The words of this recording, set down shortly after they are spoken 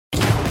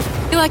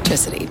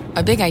Electricity,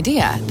 a big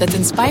idea that's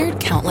inspired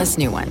countless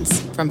new ones.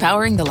 From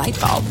powering the light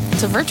bulb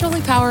to virtually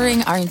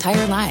powering our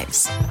entire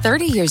lives.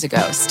 30 years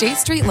ago, State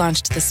Street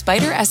launched the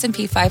Spider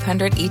S&P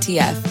 500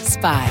 ETF,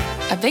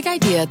 SPY. A big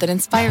idea that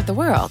inspired the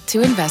world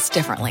to invest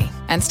differently.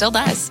 And still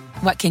does.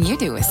 What can you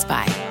do with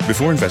SPY?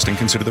 Before investing,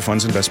 consider the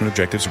fund's investment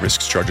objectives,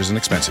 risks, charges, and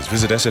expenses.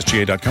 Visit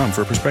ssga.com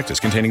for a prospectus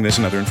containing this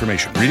and other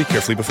information. Read it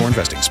carefully before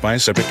investing. SPY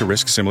is subject to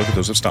risks similar to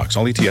those of stocks.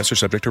 All ETFs are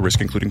subject to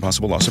risk, including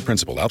possible loss of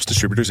principal. Alps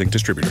Distributors, Inc.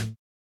 Distributor.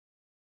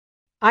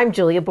 I'm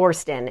Julia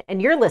Borston,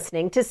 and you're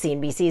listening to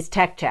CNBC's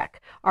Tech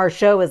Check. Our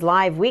show is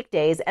live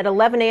weekdays at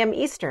 11 a.m.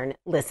 Eastern.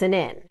 Listen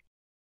in.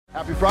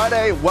 Happy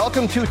Friday.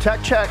 Welcome to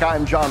Tech Check.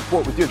 I'm John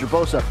Fort with Deirdre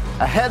Bosa.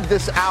 Ahead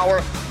this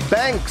hour,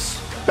 banks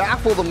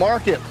baffle the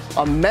market.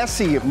 A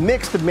messy,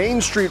 mixed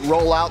Main Street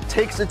rollout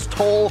takes its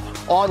toll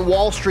on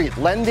Wall Street.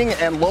 Lending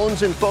and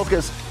loans in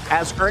focus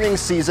as earnings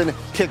season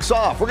kicks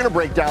off. We're going to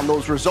break down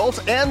those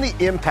results and the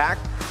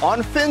impact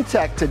on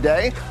fintech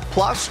today.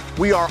 Plus,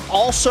 we are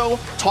also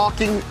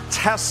talking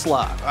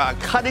Tesla,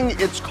 cutting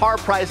its car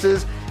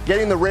prices,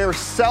 getting the rare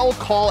sell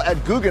call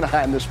at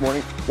Guggenheim this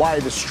morning, why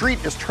the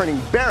street is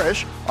turning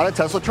bearish on a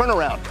Tesla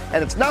turnaround.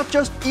 And it's not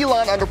just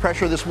Elon under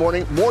pressure this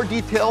morning. More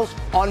details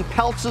on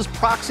Peltz's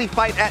proxy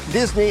fight at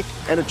Disney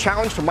and a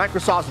challenge to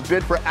Microsoft's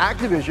bid for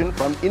Activision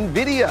from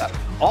NVIDIA.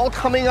 All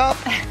coming up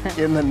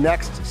in the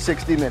next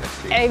 60 minutes.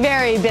 Steve. A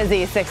very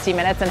busy 60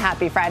 minutes, and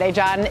happy Friday,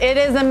 John. It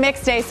is a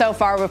mixed day so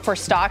far for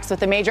stocks,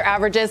 with the major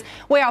averages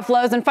way off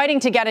lows and fighting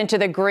to get into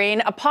the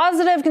green. A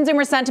positive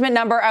consumer sentiment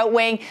number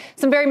outweighing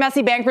some very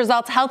messy bank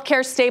results.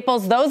 Healthcare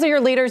staples, those are your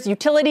leaders.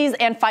 Utilities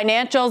and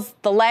financials,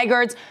 the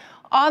laggards.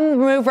 On the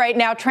move right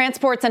now,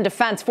 transports and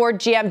defense, Ford,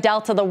 GM,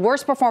 Delta, the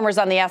worst performers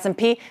on the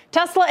S&P.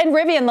 Tesla and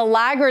Rivian, the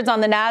laggards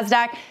on the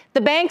NASDAQ.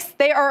 The banks,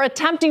 they are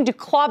attempting to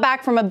claw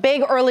back from a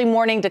big early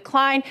morning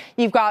decline.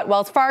 You've got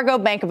Wells Fargo,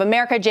 Bank of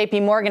America,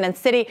 JP Morgan, and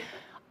Citi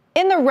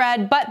in the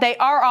red, but they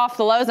are off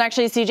the lows. And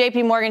actually, you see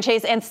JP Morgan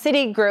Chase and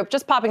Citigroup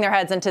just popping their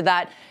heads into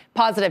that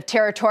positive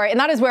territory. And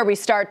that is where we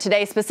start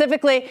today,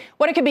 specifically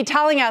what it could be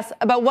telling us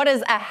about what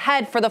is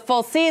ahead for the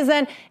full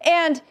season.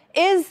 And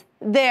is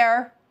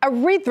there a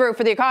read-through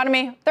for the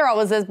economy? There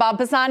always is, Bob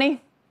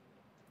Pisani.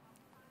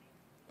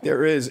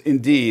 There is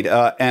indeed.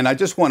 And I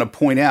just want to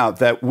point out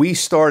that we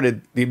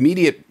started, the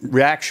immediate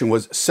reaction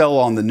was sell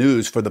on the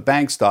news for the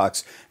bank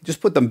stocks. Just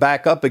put them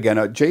back up again.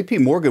 JP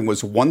Morgan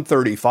was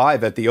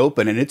 135 at the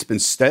open, and it's been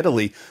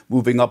steadily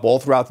moving up all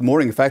throughout the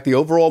morning. In fact, the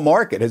overall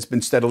market has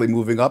been steadily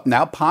moving up,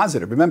 now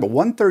positive. Remember,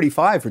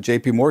 135 for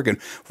JP Morgan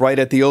right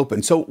at the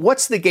open. So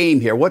what's the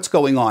game here? What's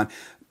going on?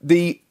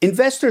 The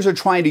investors are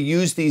trying to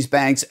use these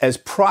banks as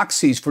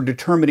proxies for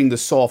determining the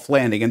soft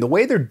landing. And the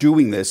way they're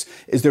doing this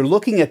is they're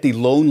looking at the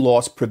loan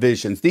loss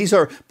provisions. These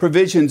are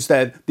provisions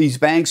that these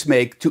banks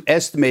make to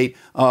estimate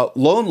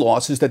loan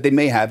losses that they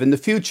may have in the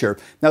future.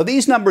 Now,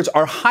 these numbers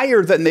are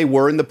higher than they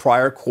were in the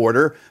prior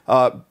quarter.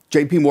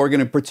 JP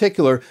Morgan in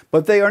particular,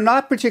 but they are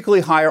not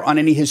particularly higher on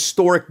any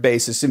historic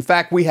basis. In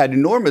fact, we had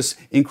enormous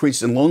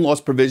increase in loan loss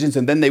provisions,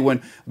 and then they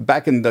went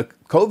back in the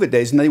COVID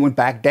days, and they went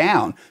back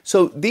down.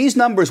 So these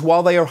numbers,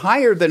 while they are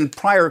higher than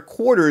prior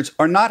quarters,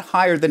 are not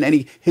higher than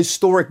any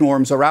historic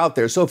norms are out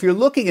there. So if you're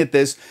looking at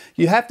this,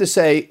 you have to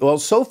say, well,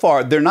 so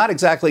far, they're not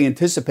exactly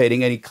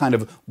anticipating any kind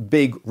of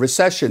big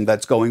recession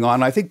that's going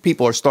on. I think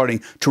people are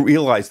starting to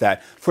realize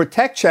that. For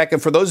Tech Check,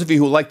 and for those of you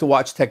who like to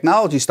watch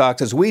technology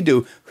stocks as we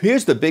do,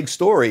 here's the big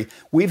story.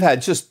 We've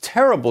had just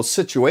terrible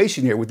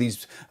situation here with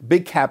these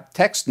big cap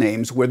tech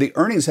names where the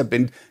earnings have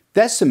been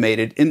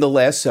decimated in the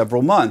last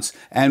several months.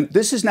 And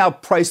this is now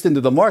priced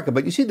into the market.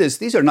 But you see this,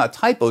 these are not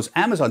typos.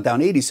 Amazon down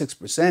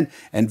 86%,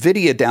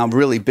 NVIDIA down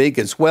really big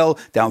as well,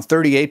 down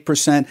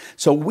 38%.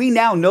 So we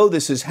now know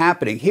this is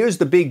happening. Here's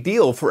the big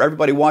deal for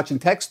everybody watching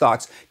tech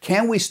stocks.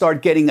 Can we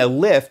start getting a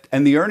lift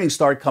and the earnings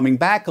start coming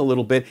back a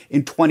little bit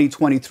in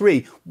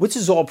 2023, which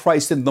is all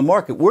priced into the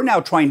market? We're now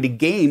trying to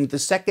game the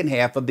second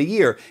half of the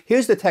year.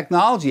 Here's the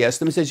technology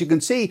estimates. As you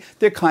can see,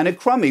 they're kind of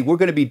crummy. We're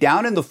going to be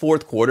down in the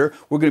fourth quarter.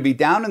 We're going to be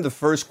down in the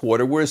first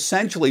quarter. We're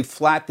essentially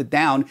flat to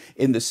down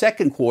in the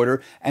second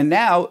quarter. And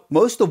now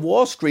most of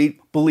Wall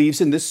Street believes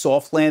in this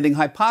soft landing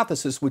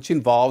hypothesis, which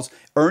involves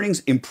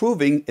earnings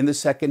improving in the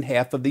second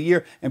half of the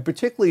year, and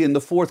particularly in the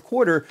fourth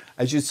quarter.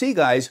 As you see,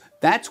 guys,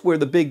 that's where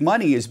the big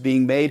money is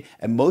being made.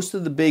 And most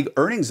of the big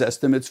earnings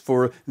estimates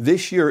for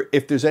this year,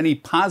 if there's any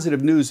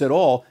positive news at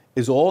all,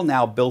 is all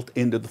now built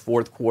into the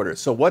fourth quarter.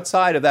 So what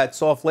side of that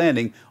soft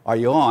landing are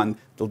you on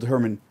to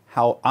determine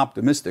how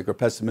optimistic or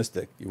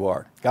pessimistic you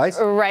are. Guys?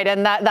 Right,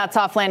 and that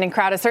soft landing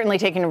crowd is certainly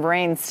taking the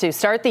reins to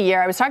start the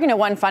year. I was talking to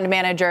one fund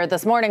manager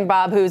this morning,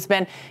 Bob, who's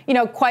been,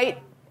 quite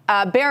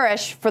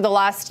bearish for the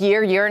last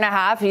year and a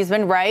half. He's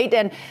been right.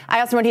 And I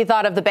asked him what he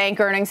thought of the bank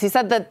earnings. He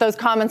said that those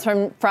comments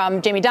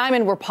from Jamie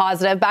Dimon were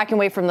positive, backing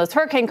away from those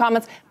hurricane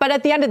comments. But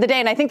at the end of the day,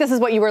 and I think this is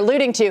what you were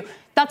alluding to,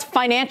 that's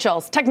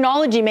financials.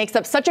 Technology makes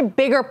up such a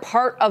bigger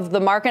part of the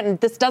market, and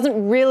this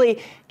doesn't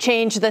really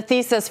change the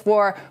thesis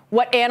for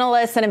what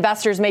analysts and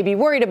investors may be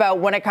worried about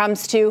when it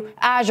comes to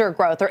Azure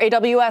growth or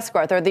AWS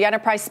growth or the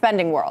enterprise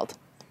spending world.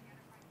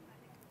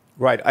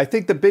 Right. I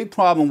think the big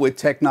problem with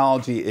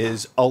technology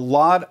is a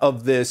lot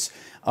of this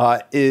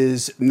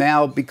is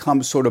now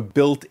become sort of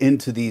built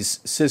into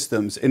these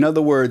systems. In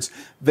other words,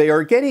 they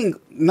are getting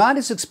not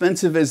as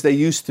expensive as they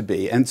used to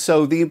be. And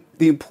so the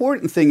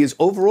important thing is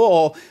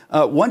overall,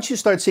 once you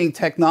start seeing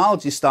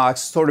technology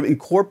stocks sort of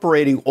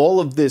incorporating all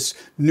of this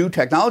new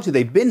technology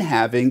they've been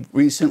having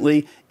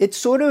recently, it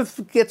sort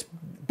of gets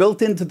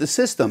built into the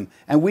system,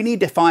 and we need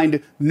to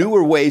find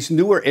newer ways,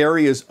 newer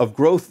areas of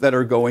growth that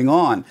are going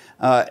on.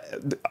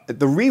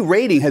 The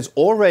re-rating has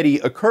already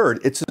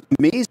occurred. It's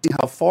amazing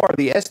how far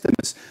the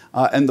estimates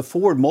and the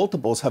forward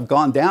multiples have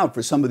gone down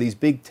for some of these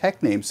big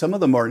tech names. Some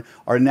of them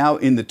are now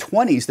in the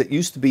 20s that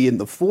used to be in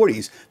the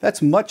 40s.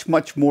 That's much,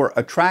 much more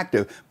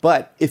attractive.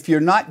 But if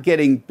you're not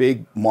getting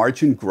big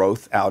margin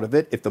growth out of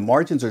it, if the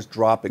margins are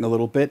dropping a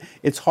little bit,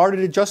 it's harder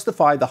to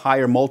justify the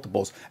higher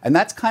multiples. And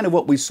that's kind of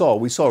what we saw.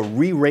 We saw a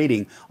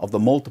re-rating of the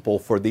multiple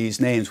for these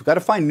names. We've got to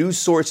find new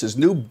sources,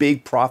 new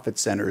big profit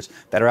centers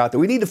that are out there.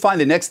 We need to find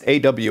the next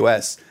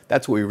AWS.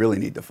 That's what we really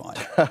need to find.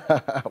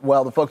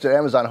 Well, the folks at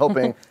Amazon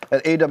hoping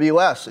that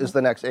AWS is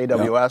the next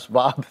AWS. Yeah.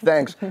 Bob,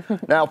 thanks.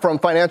 Now, from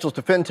financials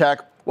to fintech,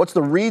 what's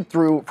the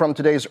read-through from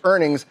today's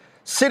earnings?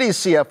 Citi's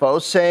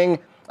CFO saying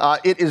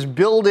it is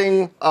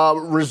building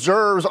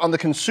reserves on the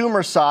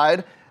consumer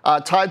side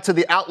tied to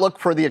the outlook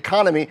for the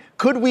economy.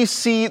 Could we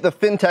see the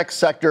fintech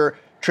sector,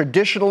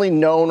 traditionally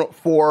known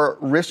for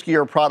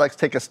riskier products,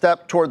 take a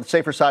step toward the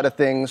safer side of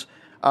things?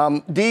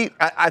 Dee,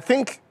 I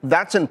think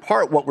that's in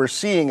part what we're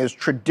seeing is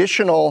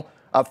traditional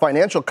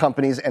financial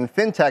companies and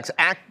fintechs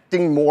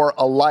acting more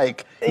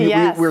alike.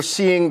 Yes. We're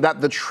seeing that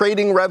the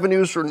trading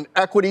revenues from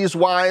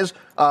equities-wise,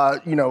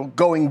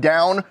 going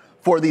down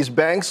for these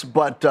banks,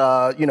 but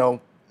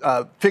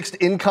fixed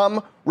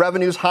income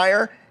revenues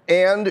higher.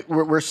 And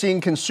we're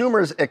seeing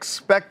consumers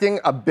expecting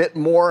a bit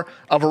more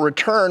of a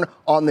return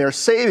on their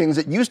savings.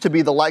 It used to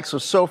be the likes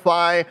of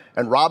SoFi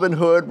and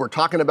Robinhood. We're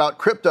talking about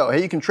crypto.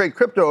 Hey, you can trade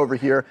crypto over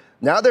here.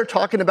 Now they're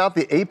talking about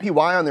the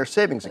APY on their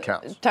savings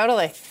accounts.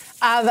 Totally.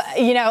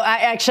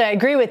 I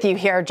agree with you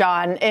here,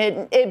 John.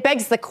 It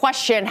begs the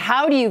question,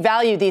 how do you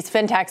value these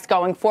fintechs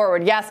going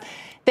forward? Yes,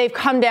 they've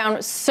come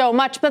down so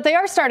much, but they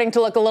are starting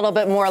to look a little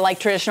bit more like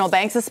traditional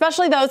banks,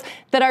 especially those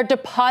that are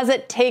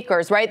deposit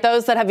takers, right?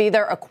 Those that have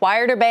either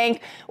acquired a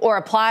bank or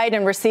applied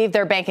and received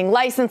their banking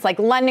license, like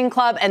Lending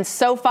Club and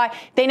SoFi.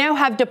 They now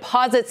have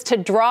deposits to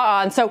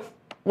draw on. So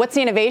what's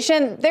the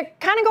innovation? They're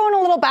kind of going a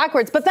little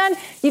backwards. But then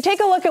you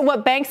take a look at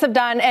what banks have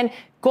done, and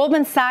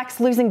Goldman Sachs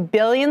losing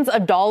billions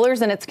of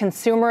dollars in its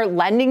consumer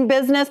lending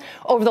business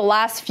over the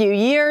last few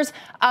years.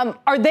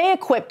 Are they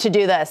equipped to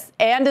do this?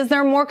 And is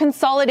there more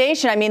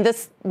consolidation? I mean,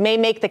 this may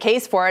make the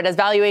case for it as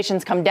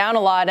valuations come down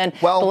a lot, and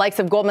the likes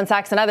of Goldman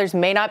Sachs and others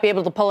may not be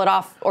able to pull it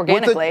off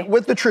organically.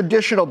 With the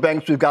traditional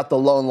banks, we've got the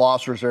loan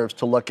loss reserves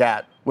to look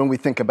at when we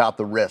think about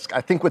the risk.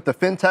 I think with the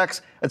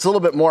fintechs, it's a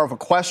little bit more of a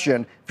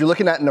question. If you're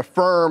looking at an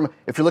Affirm,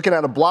 if you're looking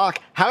at a Block,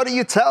 how do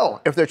you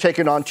tell if they're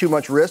taking on too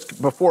much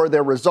risk before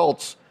their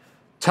results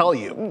tell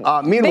you?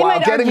 Meanwhile,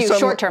 getting some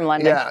short-term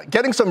lending. Yeah,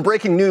 getting some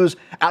breaking news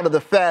out of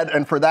the Fed,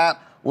 and for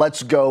that,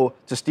 let's go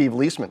to Steve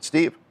Leisman.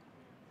 Steve.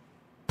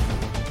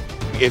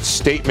 Its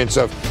statements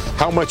of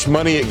how much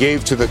money it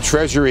gave to the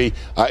Treasury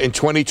in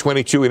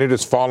 2022, and it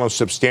has fallen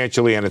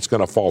substantially, and it's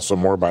going to fall some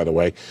more, by the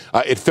way.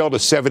 It fell to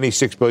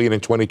 $76 billion in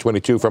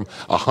 2022 from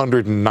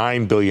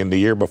 $109 billion the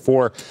year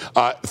before.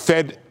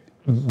 Fed,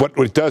 what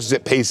it does is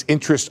it pays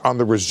interest on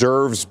the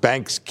reserves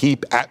banks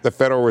keep at the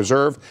Federal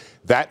Reserve.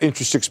 That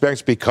interest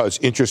expense, because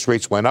interest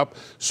rates went up,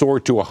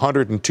 soared to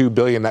 $102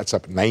 billion. That's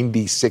up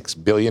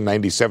 $96 billion,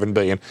 $97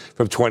 billion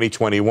from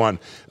 2021.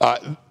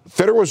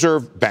 Federal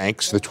Reserve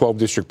banks, the 12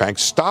 district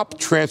banks, stopped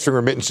transferring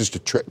remittances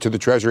to the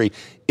Treasury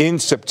in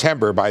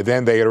September. By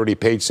then, they had already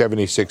paid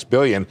 $76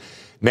 billion.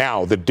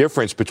 Now, the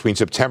difference between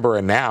September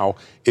and now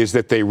is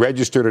that they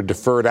registered a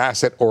deferred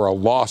asset or a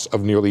loss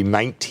of nearly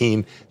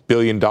 $19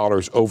 billion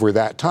over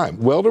that time.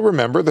 Well, to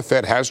remember, the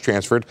Fed has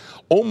transferred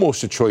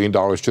almost $1 trillion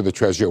to the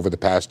Treasury over the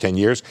past 10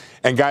 years.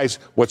 And guys,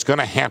 what's going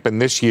to happen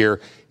this year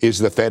is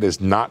the Fed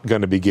is not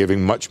going to be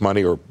giving much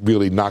money, or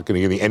really not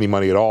going to give any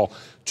money at all,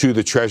 to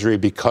the Treasury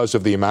because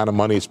of the amount of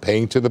money it's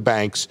paying to the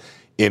banks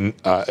in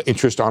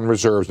interest on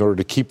reserves in order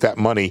to keep that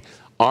money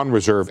on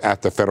reserve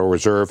at the Federal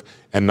Reserve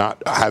and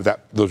not have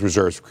those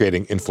reserves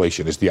creating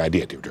inflation is the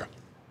idea, Deirdre.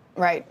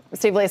 Right.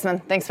 Steve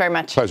Leisman, thanks very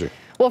much. Pleasure.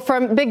 Well,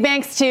 from big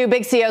banks to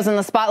big CEOs in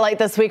the spotlight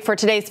this week for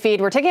today's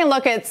feed, we're taking a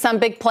look at some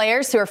big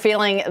players who are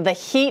feeling the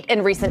heat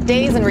in recent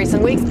days and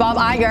recent weeks. Bob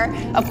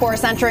Iger, of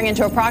course, entering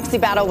into a proxy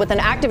battle with an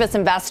activist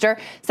investor.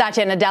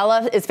 Satya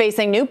Nadella is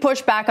facing new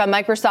pushback on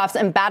Microsoft's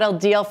embattled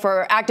deal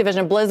for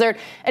Activision Blizzard.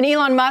 And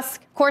Elon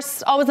Musk, of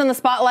course, always in the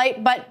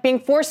spotlight, but being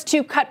forced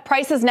to cut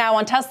prices now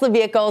on Tesla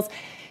vehicles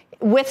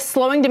with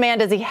slowing demand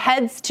as he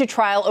heads to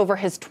trial over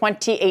his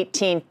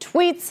 2018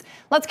 tweets.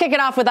 Let's kick it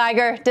off with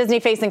Iger. Disney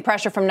facing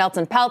pressure from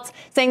Nelson Peltz,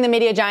 saying the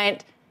media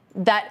giant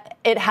that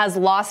it has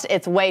lost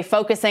its way,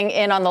 focusing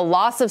in on the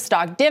loss of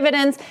stock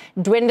dividends,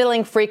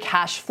 dwindling free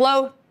cash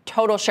flow,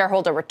 total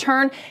shareholder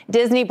return.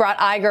 Disney brought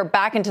Iger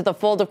back into the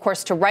fold, of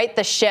course, to right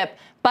the ship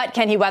but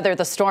can he weather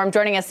the storm?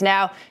 Joining us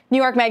now, New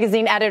York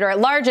Magazine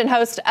editor-at-large and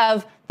host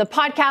of the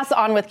podcast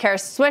On with Kara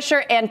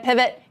Swisher and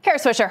Pivot, Kara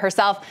Swisher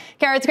herself.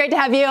 Kara, it's great to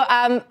have you.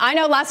 I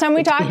know last time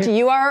we talked,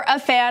 you are a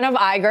fan of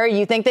Iger.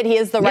 You think that he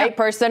is the right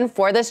person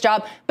for this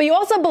job, but you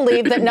also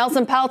believe that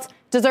Nelson Peltz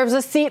deserves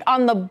a seat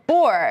on the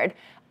board.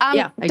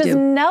 Does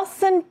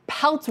Nelson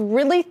Peltz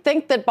really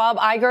think that Bob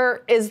Iger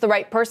is the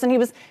right person? He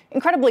was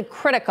incredibly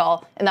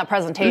critical in that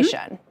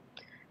presentation.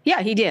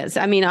 Yeah, he is.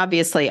 I mean,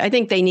 obviously, I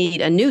think they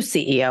need a new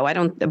CEO.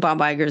 Bob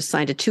Iger's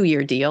signed a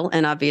 2-year deal,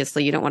 and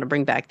obviously you don't want to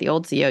bring back the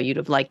old CEO. You'd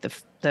have liked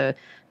the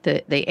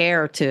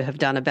heir to have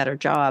done a better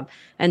job.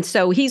 And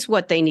so he's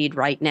what they need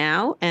right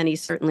now. And he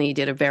certainly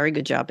did a very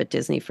good job at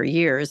Disney for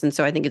years. And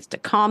so I think it's to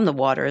calm the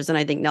waters. And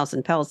I think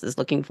Nelson Peltz is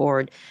looking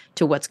forward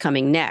to what's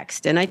coming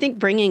next. And I think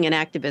bringing an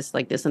activist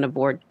like this on a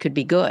board could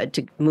be good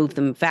to move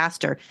them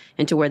faster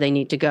into where they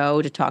need to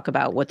go, to talk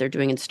about what they're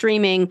doing in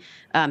streaming,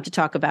 to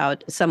talk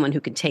about someone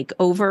who can take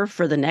over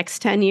for the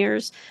next 10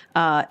 years,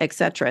 et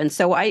cetera. And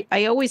so I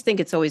always think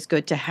it's always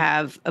good to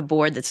have a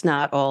board that's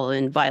not all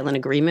in violent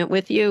agreement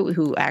with you,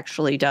 who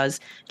actually does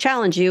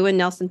challenge you. And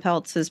Nelson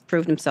Peltz has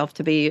proved himself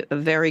to be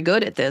very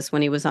good at this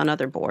when he was on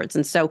other boards.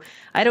 And so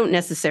I don't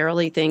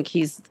necessarily think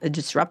he's a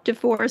disruptive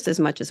force as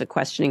much as a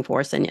questioning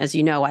force. And as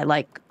you know, I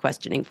like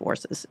questioning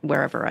forces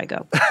wherever I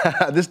go.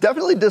 This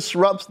definitely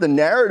disrupts the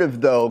narrative,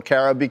 though,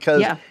 Kara,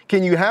 because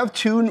can you have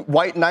two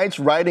white knights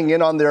riding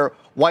in on their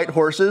white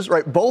horses,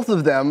 right? Both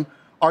of them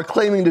are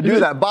claiming to do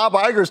that. Bob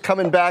Iger's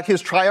coming back,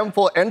 his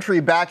triumphal entry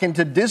back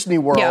into Disney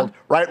World,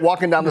 right,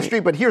 walking down the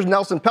street. But here's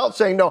Nelson Peltz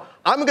saying, no,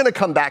 I'm going to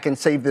come back and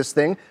save this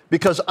thing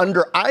because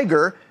under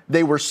Iger,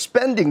 they were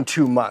spending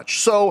too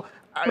much. So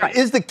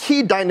is the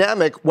key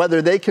dynamic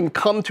whether they can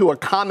come to a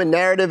common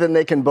narrative and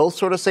they can both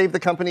sort of save the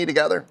company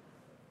together?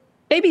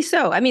 Maybe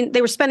so. I mean, they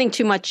were spending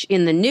too much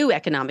in the new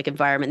economic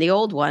environment. The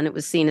old one, it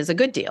was seen as a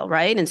good deal,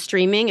 right? And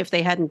streaming, if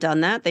they hadn't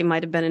done that, they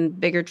might have been in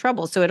bigger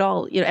trouble. So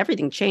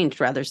everything changed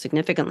rather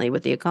significantly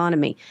with the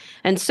economy.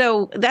 And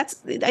so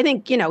I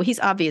think, he's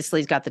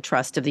got the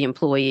trust of the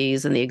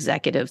employees and the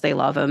executives. They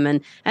love him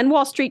and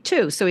Wall Street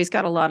too. So he's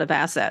got a lot of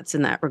assets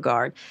in that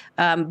regard.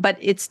 But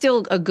it's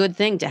still a good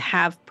thing to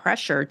have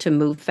pressure to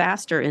move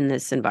faster in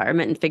this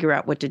environment and figure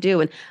out what to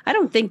do. And I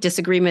don't think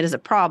disagreement is a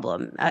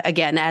problem,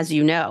 again, as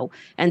you know.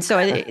 And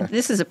so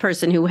this is a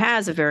person who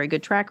has a very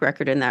good track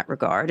record in that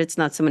regard. It's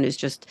not someone who's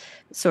just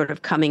sort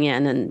of coming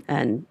in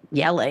and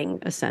yelling,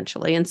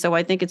 essentially. And so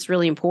I think it's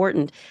really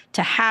important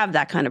to have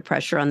that kind of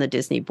pressure on the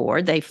Disney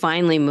board. They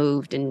finally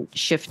moved and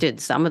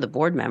shifted some of the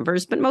board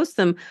members, but most of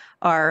them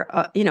are,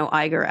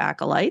 Iger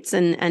acolytes.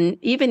 And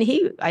even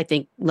he, I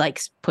think,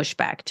 likes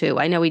pushback, too.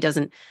 I know they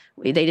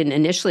didn't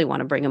initially want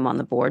to bring him on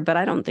the board, but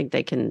I don't think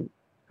they can.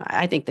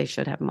 I think they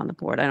should have him on the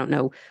board. I don't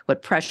know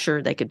what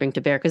pressure they could bring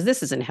to bear because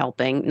this isn't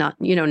helping, not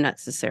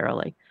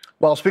necessarily.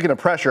 Well, speaking of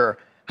pressure,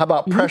 how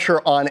about pressure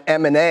on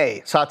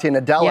M&A? Satya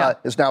Nadella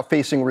is now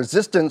facing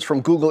resistance from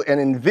Google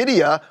and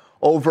NVIDIA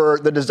over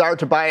the desire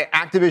to buy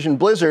Activision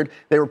Blizzard.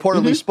 They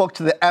reportedly spoke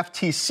to the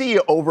FTC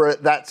over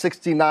that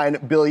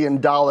 $69 billion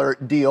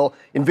deal.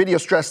 NVIDIA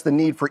stressed the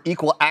need for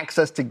equal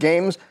access to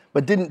games,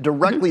 but didn't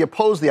directly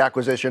oppose the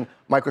acquisition.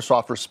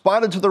 Microsoft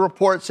responded to the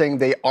report saying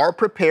they are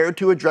prepared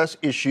to address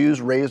issues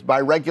raised by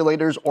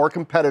regulators or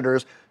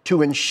competitors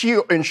to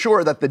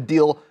ensure that the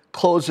deal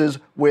closes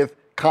with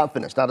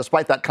confidence. Now,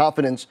 despite that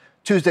confidence,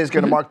 Tuesday is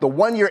going to mark the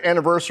 1-year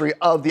anniversary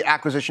of the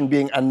acquisition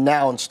being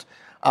announced.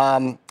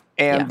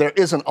 And there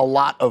isn't a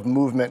lot of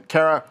movement.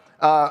 Kara,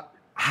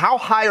 how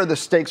high are the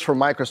stakes for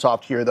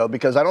Microsoft here, though?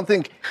 Because I don't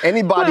think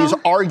anybody's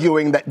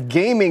arguing that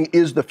gaming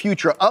is the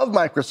future of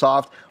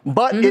Microsoft,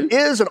 but it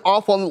is an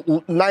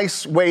awful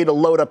nice way to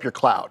load up your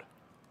cloud.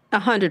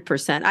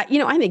 100%.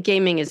 I think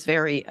gaming is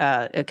very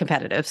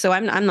competitive. So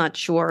I'm not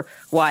sure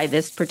why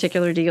this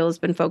particular deal has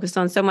been focused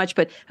on so much.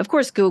 But of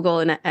course, Google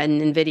and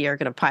NVIDIA are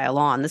going to pile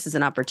on. This is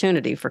an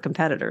opportunity for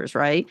competitors,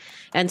 right?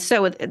 And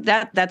so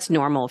that's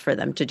normal for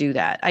them to do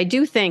that. I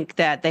do think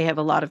that they have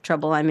a lot of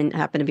trouble.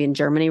 Happen to be in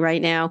Germany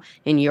right now.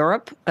 In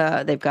Europe,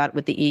 they've got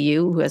with the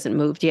EU, who hasn't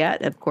moved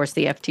yet. Of course,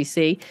 the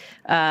FTC.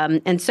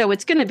 And so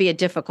it's going to be a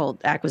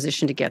difficult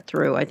acquisition to get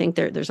through. I think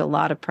there's a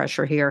lot of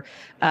pressure here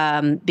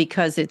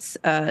because it's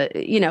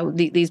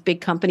these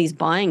big companies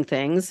buying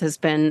things has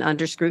been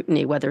under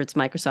scrutiny, whether it's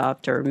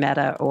Microsoft or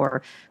Meta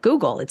or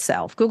Google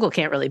itself. Google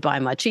can't really buy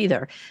much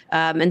either.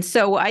 And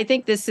so I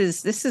think this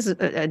is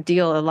a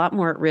deal a lot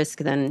more at risk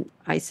than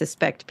I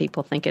suspect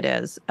people think it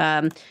is.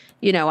 I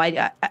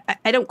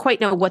don't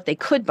quite know what they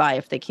could buy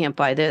if they can't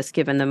buy this,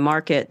 given the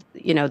market.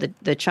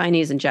 The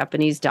Chinese and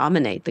Japanese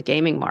dominate the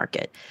gaming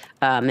market.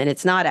 And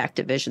it's not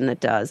Activision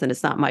that does, and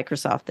it's not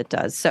Microsoft that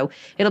does. So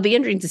it'll be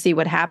interesting to see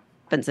what happens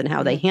and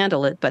how they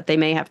handle it, but they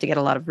may have to get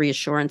a lot of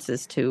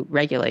reassurances to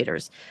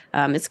regulators.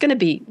 It's going to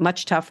be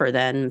much tougher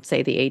than,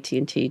 say, the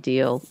AT&T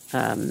deal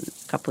a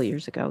couple of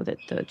years ago that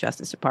the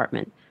Justice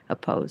Department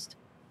opposed.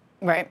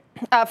 Right.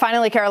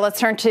 Finally, Kara, let's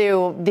turn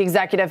to the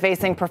executive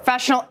facing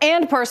professional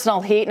and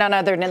personal heat, none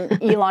other than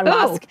Elon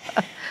Musk.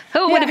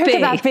 Who would it be? Who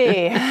could that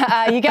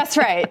be? You guessed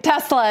right.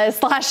 Tesla is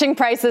slashing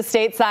prices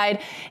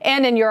stateside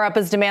and in Europe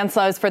as demand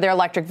slows for their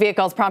electric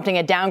vehicles, prompting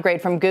a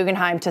downgrade from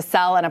Guggenheim to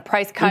Sell and a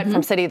price cut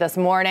from Citi this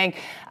morning.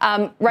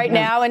 Right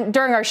now, and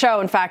during our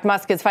show, in fact,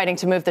 Musk is fighting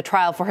to move the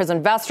trial for his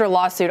investor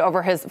lawsuit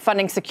over his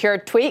funding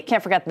secured tweet.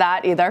 Can't forget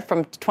that either,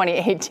 from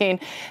 2018.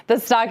 The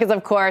stock is,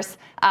 of course,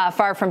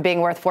 far from being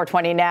worth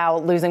 $420 now,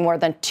 losing more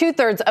than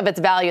 2/3 of its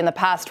value in the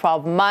past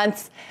 12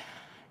 months.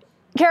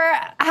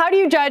 Kara, how do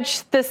you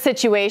judge this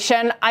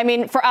situation? I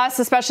mean, for us,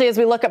 especially as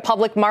we look at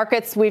public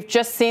markets, we've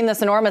just seen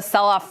this enormous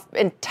sell-off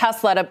in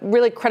Tesla at a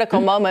really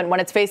critical moment when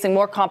it's facing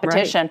more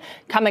competition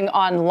coming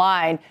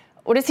online.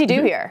 What does he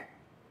do here?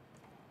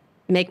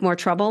 Make more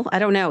trouble? I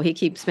don't know. He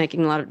keeps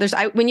making a lot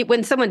of.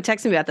 When someone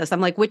texts me about this,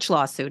 I'm like, which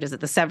lawsuit? Is it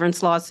the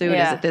severance lawsuit?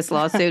 Yeah. Is it this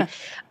lawsuit?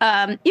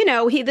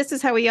 This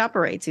is how he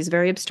operates. He's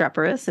very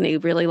obstreperous, and he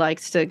really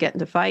likes to get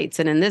into fights.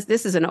 And in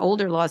this is an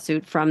older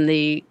lawsuit from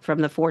the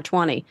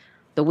 420.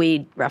 The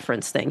weed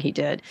reference thing he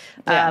did.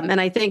 Yeah.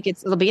 And I think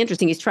it'll be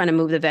interesting. He's trying to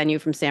move the venue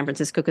from San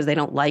Francisco because they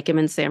don't like him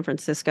in San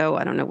Francisco.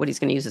 I don't know what he's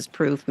going to use as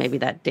proof. Maybe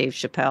that Dave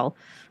Chappelle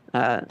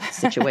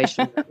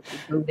situation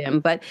moved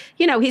him. But,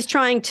 he's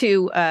trying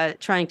to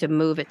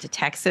move it to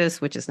Texas,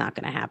 which is not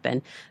going to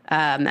happen.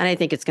 And I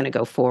think it's going to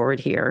go forward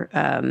here.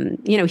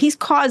 He's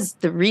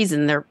caused the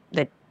reason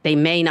that they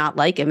may not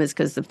like him is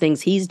because of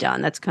things he's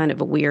done. That's kind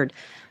of a weird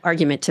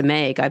argument to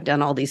make. I've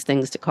done all these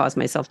things to cause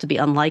myself to be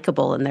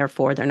unlikable, and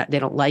therefore they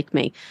don't like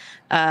me.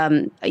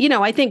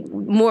 I think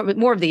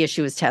more of the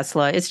issue is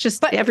Tesla. It's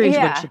just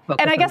everyone should focus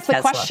and I guess on the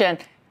Tesla. question,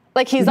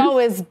 like he's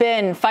always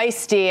been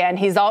feisty and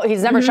he's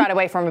never shied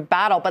away from a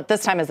battle, but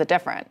this time is it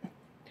different?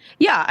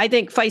 Yeah, I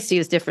think feisty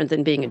is different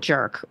than being a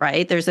jerk,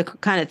 right? There's a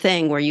kind of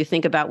thing where you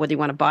think about whether you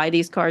want to buy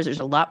these cars.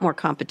 There's a lot more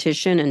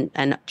competition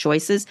and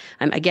choices.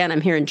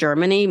 I'm here in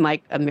Germany.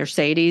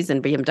 Mercedes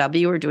and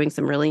BMW are doing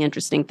some really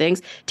interesting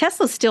things.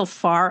 Tesla's still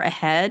far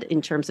ahead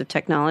in terms of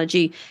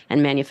technology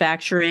and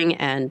manufacturing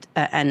and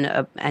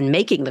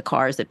making the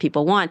cars that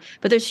people want.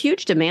 But there's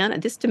huge demand.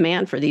 This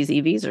demand for these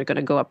EVs are going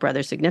to go up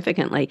rather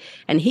significantly.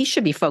 And he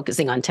should be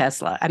focusing on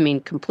Tesla. I mean,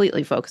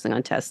 completely focusing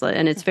on Tesla.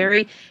 And it's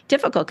very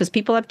difficult because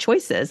people have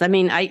choices.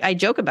 I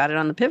joke about it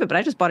on the Pivot, but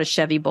I just bought a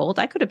Chevy Bolt.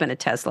 I could have been a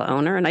Tesla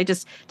owner, and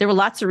there were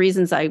lots of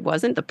reasons I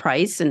wasn't, the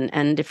price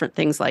and different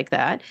things like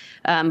that.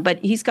 But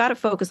he's got to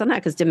focus on that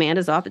because demand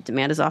is off.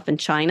 Demand is off in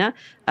China.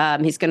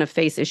 He's going to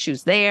face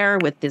issues there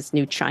with this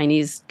new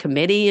Chinese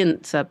committee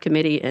and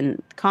subcommittee in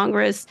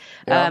Congress.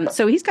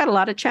 So he's got a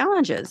lot of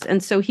challenges.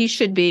 And so he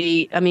should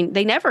be,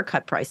 they never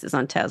cut prices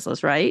on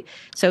Teslas, right?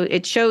 So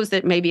it shows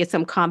that maybe it's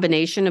some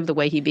combination of the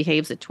way he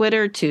behaves at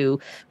Twitter to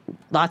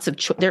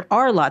there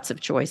are lots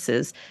of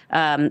choices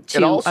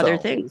to also, other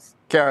things.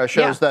 Kara,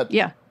 shows that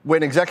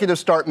when executives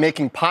start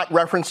making pot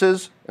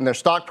references in their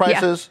stock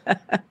prices,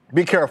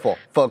 be careful,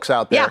 folks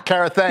out there.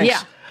 Kara, thanks.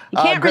 Yeah. You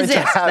can't great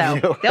resist, to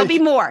have though. you. There'll be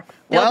more.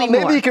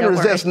 Maybe you can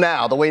resist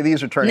now, the way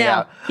these are turning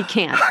out. No, he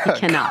can't. He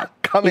cannot.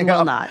 Coming he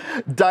will up, not.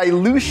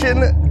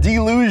 Dilution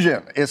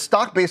delusion. Is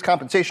stock-based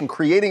compensation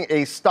creating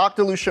a stock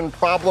dilution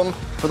problem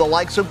for the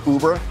likes of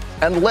Uber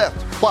and Lyft?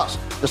 Plus,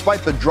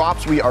 despite the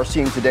drops we are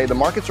seeing today, the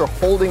markets are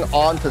holding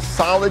on to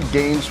solid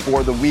gains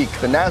for the week.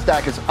 The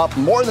NASDAQ is up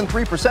more than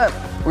 3%.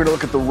 We're going to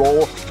look at the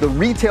role the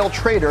retail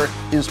trader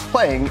is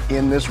playing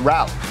in this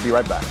rally. Be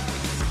right back.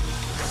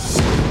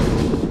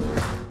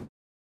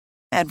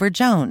 Edward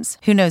Jones,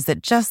 who knows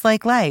that just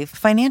like life,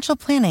 financial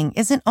planning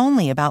isn't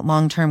only about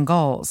long-term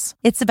goals.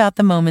 It's about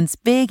the moments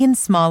big and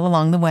small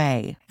along the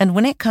way. And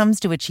when it comes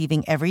to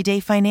achieving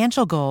everyday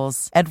financial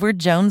goals, Edward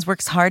Jones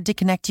works hard to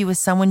connect you with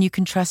someone you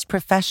can trust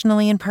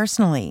professionally and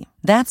personally.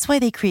 That's why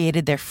they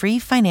created their free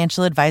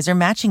financial advisor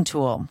matching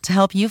tool to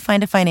help you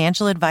find a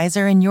financial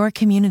advisor in your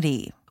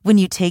community. When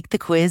you take the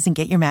quiz and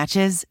get your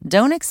matches,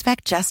 don't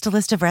expect just a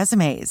list of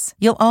resumes.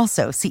 You'll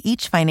also see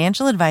each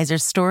financial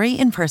advisor's story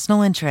and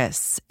personal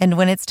interests. And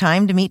when it's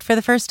time to meet for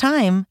the first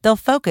time, they'll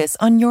focus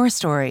on your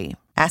story,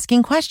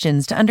 asking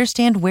questions to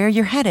understand where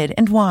you're headed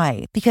and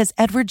why. Because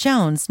Edward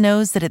Jones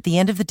knows that at the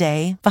end of the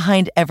day,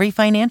 behind every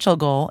financial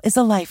goal is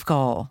a life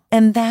goal.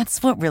 And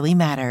that's what really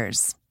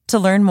matters. To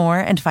learn more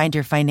and find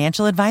your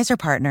financial advisor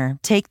partner,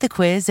 take the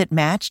quiz at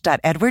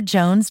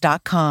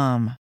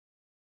match.edwardjones.com.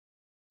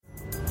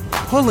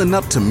 Pulling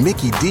up to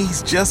Mickey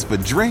D's just for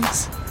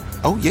drinks?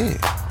 Oh yeah,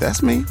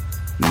 that's me.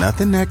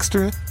 Nothing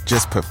extra,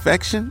 just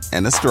perfection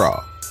and a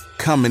straw.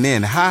 Coming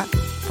in hot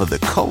for the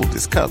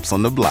coldest cups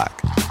on the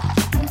block.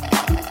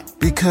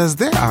 Because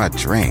there are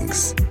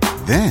drinks.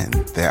 Then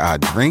there are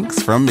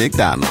drinks from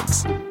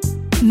McDonald's.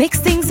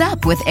 Mix things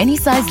up with any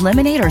size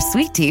lemonade or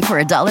sweet tea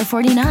for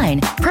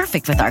 $1.49.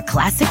 Perfect with our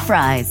classic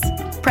fries.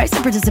 Price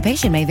and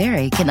participation may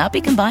vary. Cannot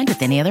be combined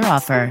with any other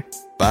offer.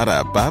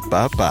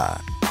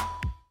 Ba-da-ba-ba-ba.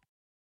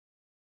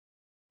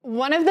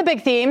 One of the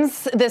big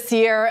themes this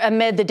year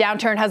amid the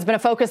downturn has been a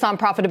focus on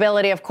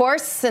profitability, of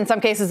course, in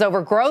some cases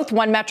over growth.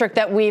 One metric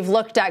that we've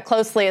looked at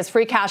closely is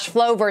free cash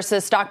flow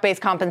versus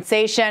stock-based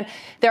compensation.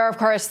 There are, of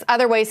course,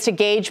 other ways to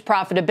gauge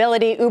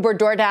profitability. Uber,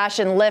 DoorDash,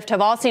 and Lyft have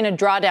all seen a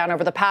drawdown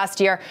over the past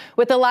year,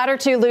 with the latter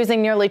two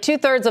losing nearly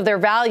 2/3 of their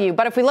value.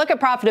 But if we look at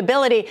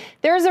profitability,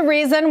 there's a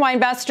reason why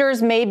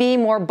investors may be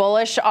more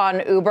bullish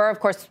on Uber. Of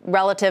course,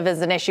 relative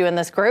is an issue in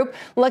this group.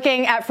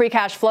 Looking at free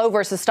cash flow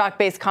versus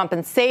stock-based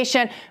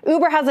compensation,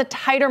 Uber has a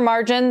tighter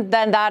margin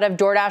than that of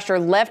DoorDash or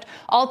Lyft.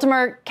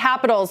 Altimer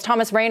Capital's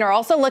Thomas Rayner,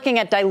 also looking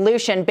at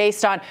dilution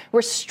based on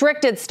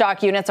restricted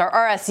stock units or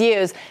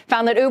RSUs,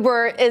 found that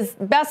Uber is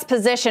best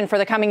positioned for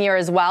the coming year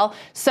as well.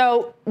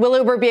 So will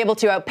Uber be able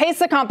to outpace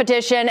the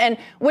competition? And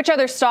which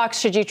other stocks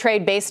should you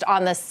trade based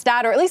on this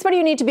stat? Or at least what do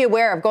you need to be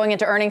aware of going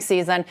into earnings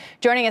season?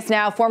 Joining us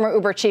now, former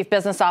Uber Chief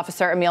Business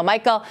Officer Emil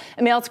Michael.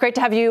 Emil, it's great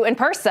to have you in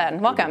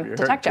person. Welcome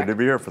to TechCheck. Good to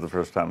be here for the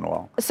first time in a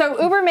while.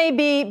 So Uber may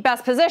be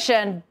best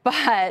positioned,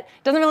 but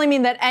doesn't really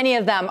mean that any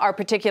of them are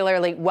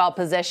particularly well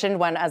positioned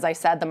when, as I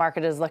said, the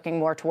market is looking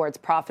more towards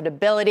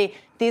profitability.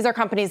 These are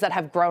companies that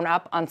have grown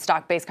up on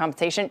stock-based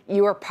compensation.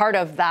 You are part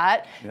of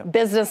that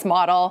business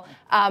model.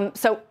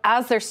 So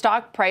as their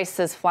stock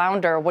prices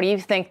flounder, what do you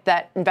think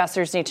that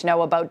investors need to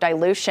know about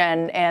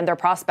dilution and their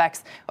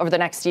prospects over the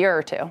next year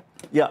or two?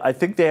 Yeah, I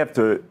think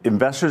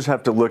investors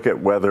have to look at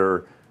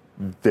whether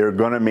they're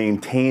going to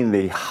maintain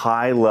the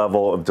high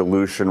level of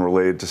dilution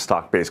related to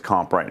stock-based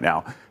comp right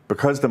now.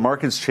 Because the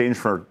market's changed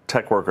for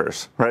tech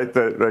workers, right?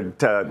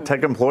 The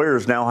tech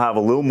employers now have a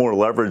little more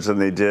leverage than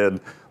they did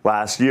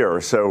last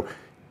year. So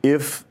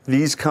if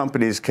these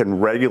companies can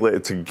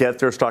regulate to get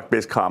their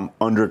stock-based comp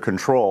under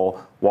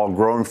control while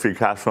growing free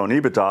cash flow and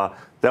EBITDA,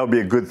 that would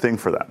be a good thing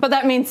for them. But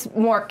that means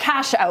more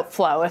cash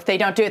outflow if they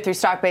don't do it through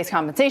stock-based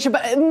compensation.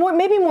 But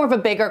maybe more of a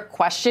bigger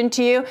question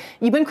to you.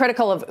 You've been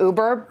critical of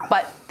Uber,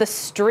 but the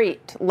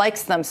street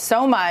likes them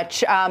so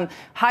much,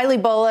 highly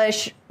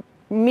bullish,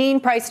 mean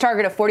price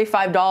target of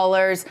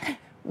 $45.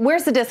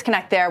 Where's the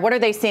disconnect there? What are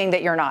they seeing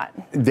that you're not?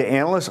 The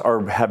analysts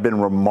have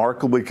been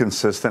remarkably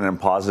consistent and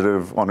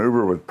positive on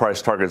Uber with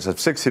price targets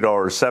of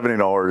 $60,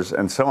 $70,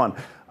 and so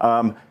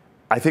on.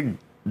 I think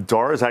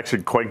Dara is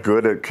actually quite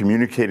good at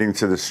communicating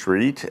to the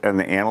street and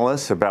the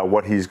analysts about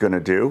what he's going to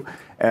do.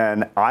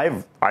 And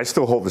I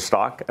still hold the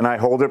stock, and I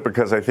hold it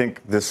because I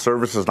think this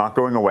service is not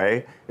going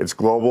away. It's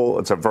global.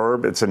 It's a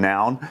verb. It's a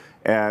noun.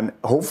 And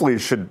hopefully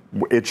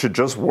it should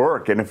just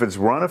work. And if it's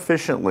run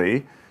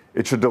efficiently,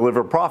 it should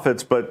deliver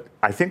profits. But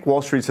I think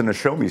Wall Street's in a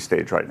show me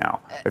stage right now.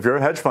 If you're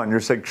a hedge fund, you're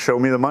saying, show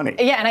me the money.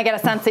 Yeah, and I get a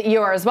sense that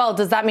you are as well.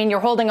 Does that mean you're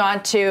holding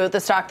on to the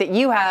stock that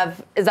you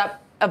have? Is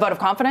that a vote of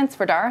confidence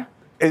for Dara?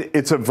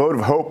 It's a vote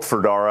of hope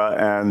for Dara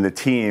and the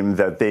team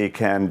that they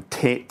can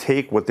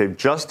take what they've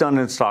just done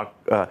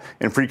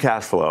in free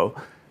cash flow,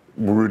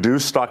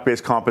 reduce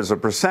stock-based comp as a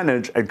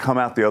percentage, and come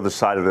out the other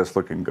side of this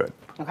looking good.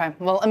 Okay.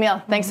 Well,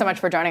 Emil, thanks so much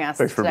for joining us.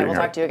 Thanks for being here.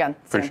 We'll talk to you again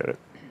soon. Appreciate it.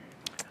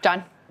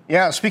 John?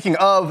 Yeah, speaking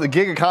of the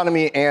gig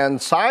economy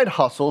and side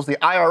hustles, the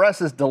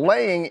IRS is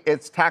delaying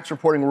its tax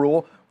reporting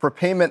rule for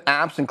payment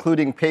apps,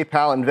 including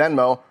PayPal and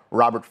Venmo.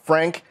 Robert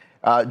Frank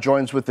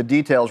joins with the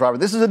details. Robert,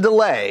 this is a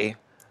delay,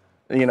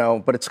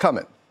 but it's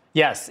coming.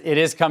 Yes, it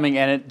is coming.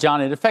 And,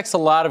 John, it affects a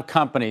lot of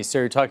companies. So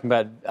you're talking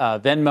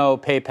about Venmo,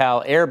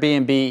 PayPal,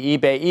 Airbnb,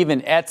 eBay,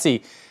 even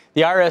Etsy.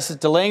 The IRS is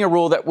delaying a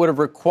rule that would have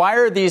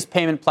required these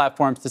payment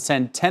platforms to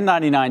send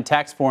 1099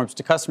 tax forms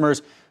to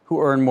customers who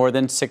earn more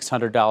than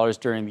 $600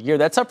 during the year.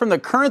 That's up from the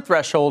current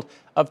threshold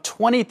of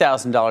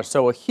 $20,000,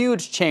 so a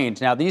huge change.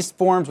 Now, these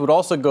forms would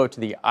also go to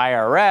the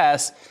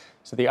IRS.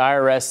 So the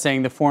IRS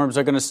saying the forms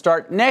are going to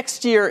start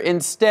next year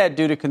instead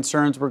due to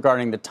concerns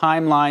regarding the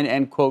timeline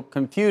and, quote,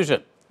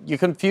 confusion. You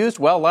confused?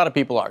 Well, a lot of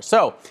people are.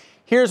 So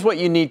here's what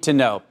you need to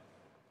know.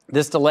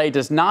 This delay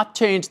does not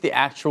change the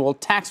actual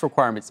tax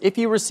requirements. If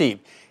you receive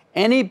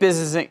any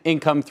business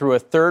income through a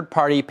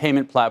third-party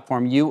payment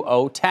platform, you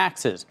owe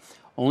taxes.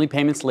 Only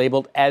payments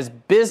labeled as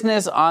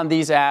business on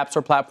these apps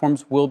or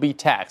platforms will be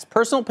taxed.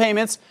 Personal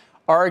payments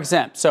are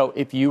exempt. So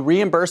if you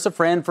reimburse a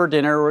friend for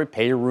dinner or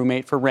pay your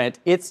roommate for rent,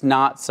 it's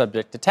not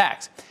subject to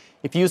tax.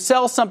 If you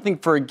sell something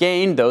for a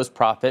gain, those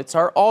profits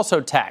are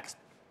also taxed.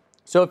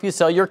 So if you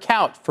sell your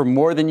couch for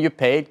more than you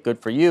paid, good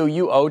for you,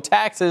 you owe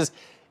taxes.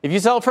 If you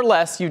sell it for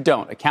less, you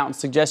don't. Accountants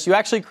suggest you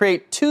actually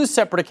create two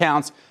separate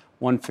accounts,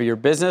 one for your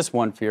business,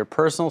 one for your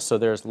personal, so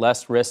there's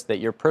less risk that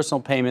your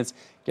personal payments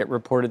get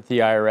reported to the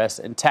IRS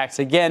and taxed.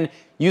 Again,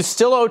 you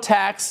still owe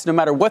tax no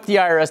matter what the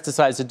IRS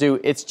decides to do.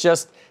 It's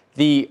just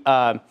the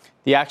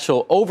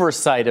actual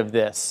oversight of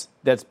this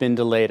that's been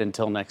delayed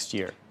until next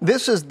year.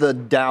 This is the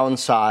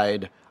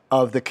downside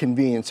of the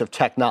convenience of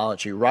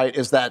technology, right?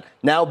 Is that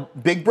now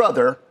Big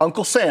Brother,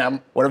 Uncle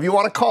Sam, whatever you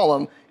want to call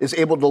him, is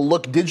able to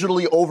look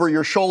digitally over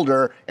your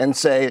shoulder and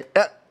say,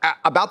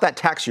 about that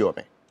tax you owe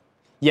me.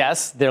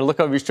 Yes, they're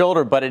looking over your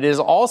shoulder, but it is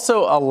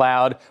also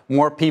allowed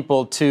more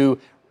people to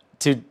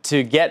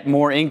to get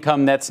more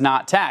income that's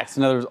not taxed.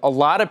 In other words, a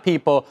lot of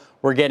people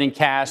were getting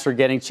cash or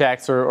getting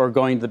checks or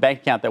going to the bank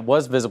account that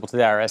was visible to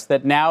the IRS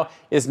that now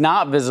is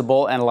not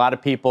visible, and a lot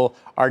of people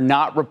are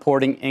not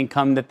reporting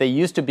income that they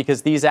used to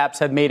because these apps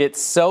have made it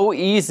so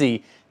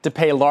easy to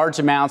pay large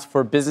amounts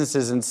for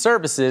businesses and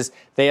services.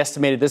 They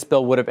estimated this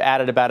bill would have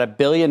added about $1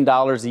 billion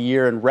a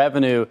year in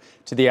revenue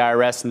to the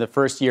IRS in the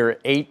first year,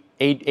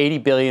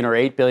 $80 billion or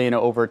 $8 billion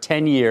over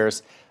 10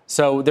 years.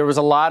 So there was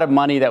a lot of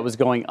money that was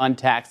going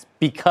untaxed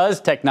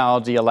because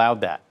technology allowed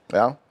that.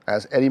 Well,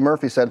 as Eddie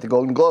Murphy said at the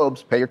Golden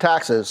Globes, pay your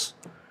taxes.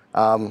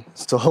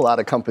 Still a lot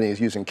of companies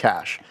using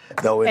cash,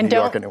 though in New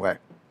York anyway.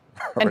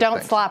 And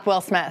don't slap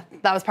Will Smith.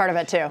 That was part of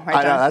it too, right?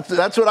 I know,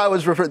 that's what I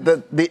was referring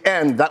to. The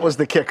end, that was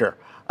the kicker.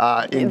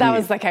 That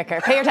was the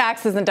kicker. Pay your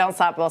taxes and don't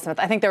slap Will Smith.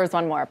 I think there was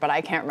one more, but I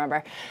can't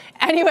remember.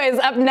 Anyways,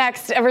 up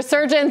next, a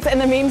resurgence in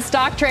the meme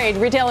stock trade.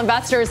 Retail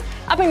investors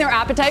upping their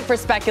appetite for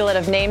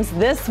speculative names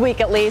this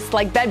week at least,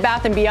 like Bed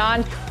Bath &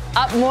 Beyond,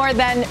 up more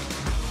than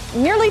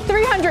nearly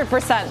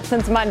 300%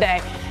 since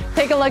Monday.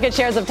 Take a look at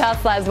shares of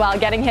Tesla as well,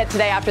 getting hit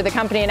today after the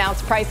company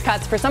announced price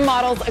cuts for some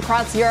models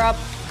across Europe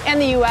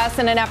and the U.S.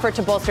 in an effort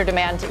to bolster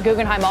demand.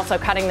 Guggenheim also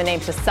cutting the name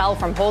to sell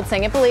from hold,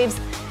 saying it believes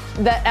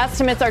the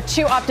estimates are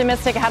too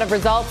optimistic ahead of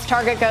results.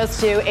 Target goes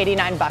to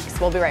 $89.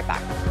 We'll be right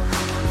back.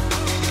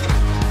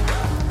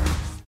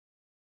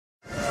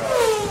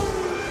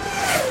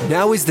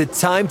 Now is the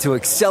time to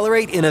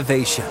accelerate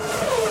innovation.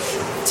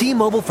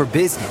 T-Mobile for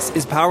Business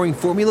is powering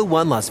Formula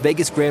One Las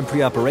Vegas Grand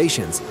Prix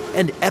operations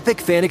and epic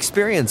fan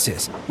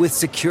experiences with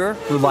secure,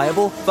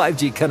 reliable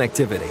 5G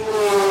connectivity.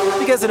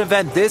 Because an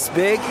event this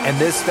big and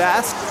this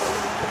fast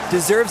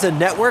deserves a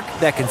network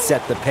that can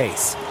set the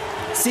pace.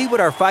 See what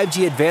our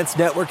 5G advanced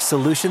network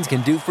solutions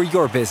can do for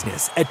your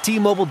business at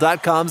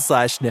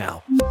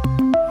T-Mobile.com/now.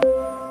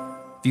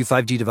 View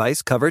 5G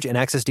device coverage and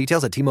access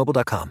details at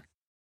T-Mobile.com.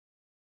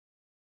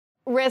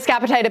 Risk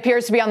appetite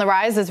appears to be on the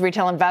rise as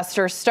retail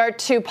investors start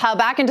to pile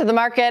back into the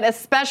market,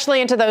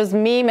 especially into those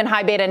meme and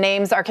high beta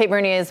names. Our Kate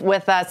Rooney is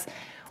with us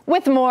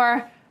with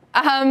more.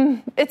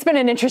 It's been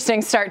an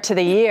interesting start to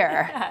the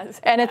year,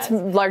 and it's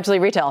largely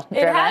retail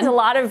driven. It has a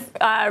lot of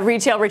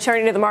retail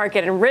returning to the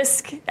market and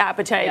risk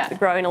appetite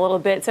growing a little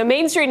bit. So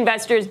Main Street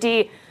investors,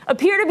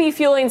 appear to be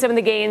fueling some of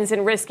the gains in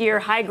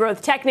riskier,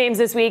 high-growth tech names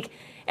this week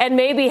and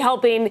maybe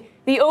helping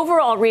the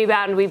overall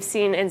rebound we've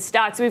seen in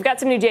stocks. We've got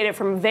some new data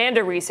from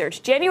Vanda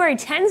Research. January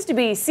tends to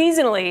be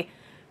seasonally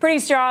pretty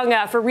strong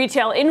for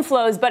retail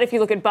inflows, but if you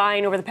look at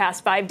buying over the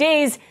past 5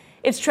 days,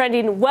 it's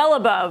trending well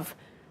above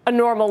a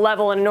normal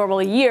level in a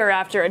normal year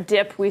after a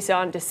dip we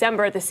saw in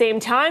December. At the same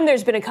time,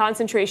 there's been a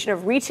concentration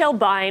of retail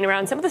buying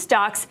around some of the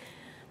stocks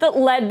that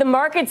led the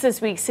markets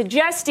this week,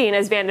 suggesting,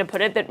 as Vanda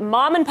put it, that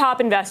mom and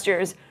pop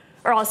investors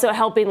are also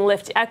helping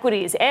lift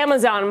equities.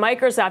 Amazon,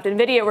 Microsoft,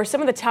 NVIDIA were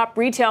some of the top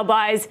retail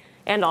buys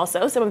and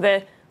also some of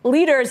the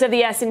leaders of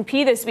the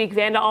S&P this week.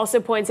 Vanda also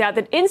points out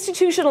that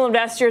institutional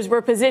investors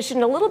were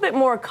positioned a little bit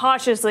more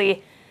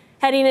cautiously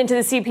heading into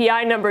the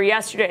CPI number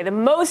yesterday. The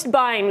most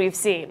buying we've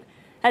seen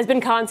has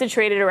been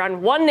concentrated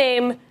around one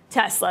name,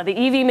 Tesla. The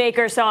EV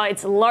maker saw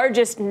its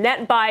largest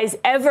net buys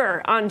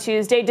ever on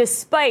Tuesday,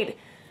 despite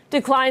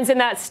declines in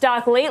that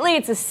stock lately.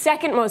 It's the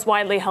second most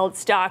widely held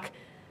stock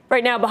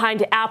right now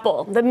behind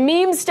Apple. The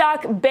meme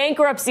stock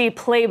bankruptcy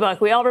playbook.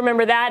 We all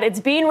remember that.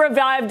 It's being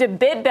revived a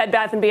bit. Bed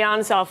Bath &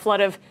 Beyond saw a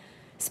flood of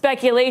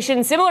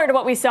speculation, similar to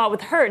what we saw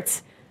with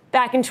Hertz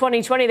back in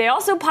 2020. They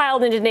also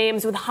piled into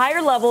names with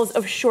higher levels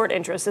of short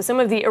interest. So some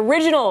of the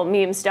original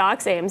meme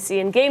stocks,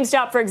 AMC and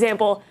GameStop, for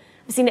example,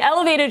 have seen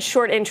elevated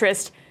short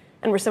interest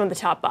and were some of the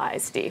top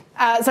buys, Steve.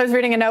 So I was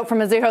reading a note from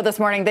Mizuho this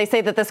morning. They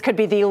say that this could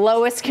be the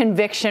lowest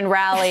conviction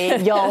rally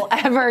you'll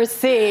ever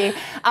see.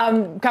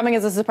 Coming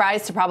as a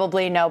surprise to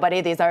probably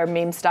nobody. These are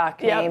meme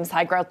stock names,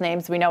 high growth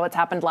names. We know what's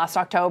happened last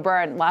October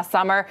and last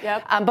summer.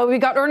 But we've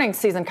got earnings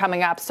season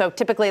coming up. So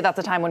typically that's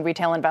a time when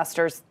retail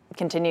investors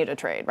continue to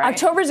trade, right?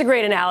 October's a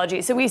great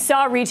analogy. So we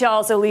saw retail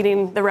also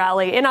leading the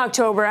rally in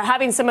October,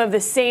 having some of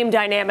the same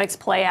dynamics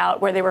play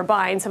out where they were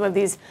buying some of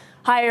these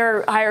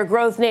higher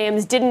growth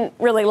names, didn't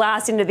really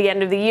last into the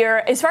end of the year.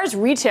 As far as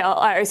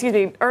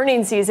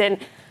earnings season,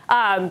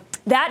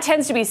 that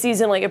tends to be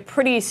seasonally a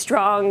pretty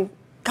strong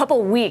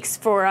couple weeks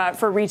for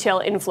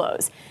retail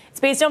inflows. It's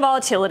based on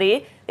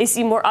volatility. They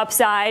see more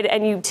upside,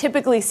 and you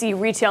typically see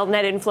retail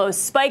net inflows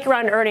spike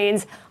around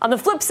earnings. On the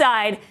flip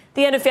side,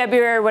 the end of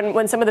February,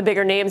 when some of the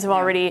bigger names have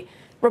already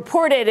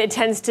reported, it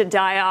tends to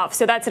die off.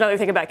 So that's another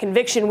thing about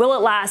conviction. Will it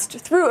last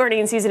through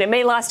earnings season? It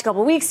may last a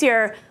couple weeks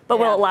here, but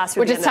will it last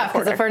through the end of the quarter? Which is tough,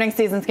 because if earnings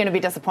season's going to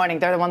be disappointing,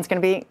 they're the ones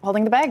going to be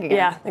holding the bag again.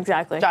 Yeah,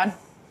 exactly. John?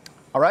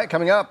 All right,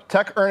 coming up,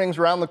 tech earnings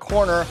around the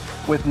corner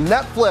with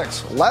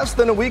Netflix less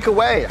than a week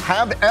away.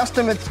 Have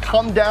estimates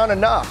come down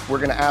enough? We're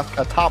going to ask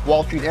a top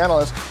Wall Street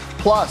analyst.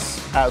 Plus,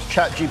 as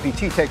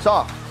ChatGPT takes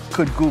off,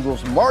 could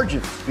Google's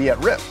margins be at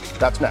risk?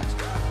 That's next.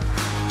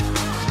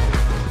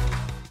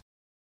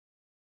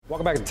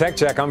 Welcome back to Tech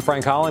Check. I'm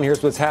Frank Holland.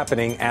 Here's what's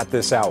happening at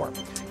this hour.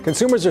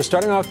 Consumers are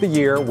starting off the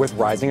year with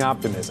rising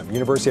optimism.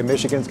 University of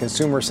Michigan's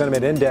Consumer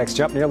Sentiment Index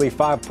jumped nearly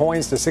 5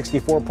 points to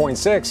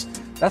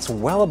 64.6. That's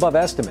well above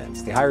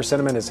estimates. The higher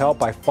sentiment is helped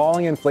by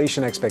falling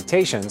inflation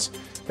expectations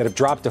that have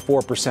dropped to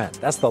 4%.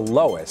 That's the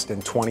lowest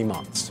in 20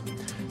 months.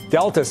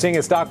 Delta seeing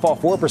its stock fall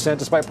 4%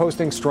 despite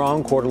posting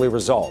strong quarterly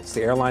results.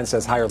 The airline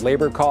says higher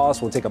labor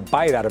costs will take a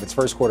bite out of its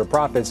first quarter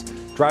profits,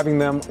 driving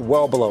them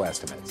well below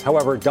estimates.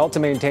 However, Delta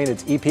maintained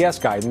its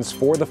EPS guidance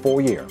for the full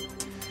year.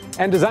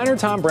 And designer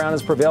Thom Browne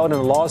has prevailed in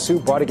a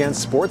lawsuit brought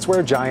against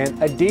sportswear giant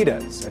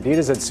Adidas.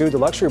 Adidas had sued the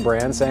luxury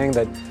brand, saying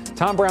that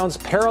Thom Browne's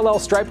parallel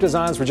stripe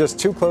designs were just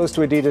too close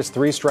to Adidas'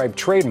 three-stripe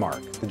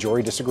trademark. The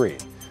jury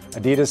disagreed.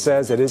 Adidas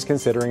says it is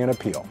considering an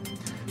appeal.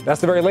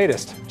 That's the very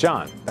latest.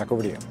 John, back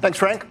over to you. Thanks,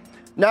 Frank.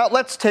 Now,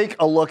 let's take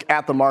a look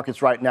at the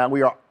markets right now.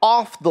 We are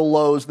off the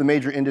lows, the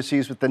major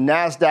indices, with the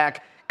NASDAQ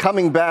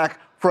coming back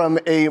from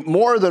a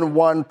more than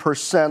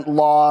 1%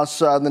 loss.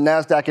 The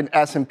NASDAQ and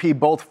S&P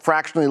both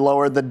fractionally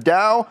lower. The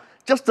Dow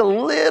just a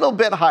little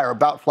bit higher,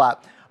 about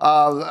flat.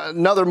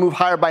 Another move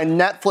higher by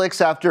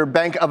Netflix after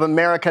Bank of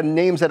America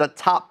names it a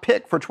top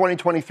pick for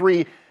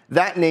 2023.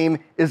 That name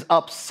is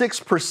up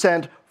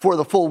 6% for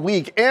the full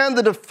week. And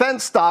the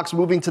defense stocks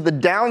moving to the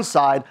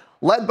downside,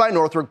 led by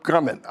Northrop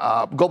Grumman.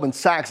 Goldman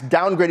Sachs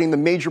downgrading the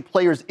major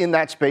players in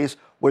that space,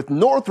 with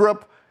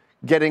Northrop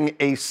getting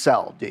a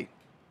sell. D.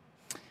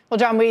 Well,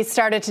 John, we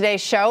started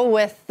today's show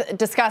with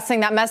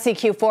discussing that messy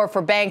Q4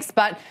 for banks,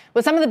 but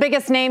with some of the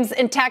biggest names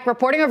in tech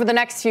reporting over the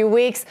next few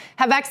weeks,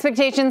 have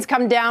expectations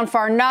come down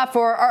far enough,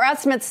 or are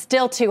estimates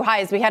still too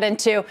high as we head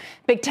into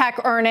big tech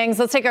earnings?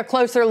 Let's take a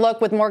closer look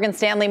with Morgan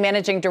Stanley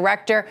Managing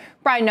Director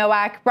Brian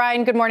Nowak.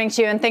 Brian, good morning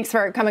to you, and thanks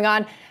for coming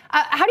on.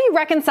 How do you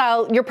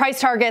reconcile your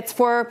price targets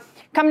for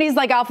companies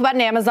like Alphabet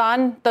and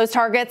Amazon, those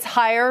targets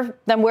higher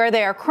than where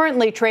they are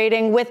currently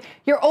trading, with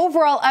your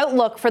overall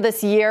outlook for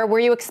this year where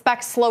you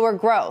expect slower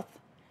growth?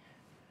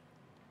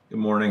 Good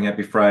morning.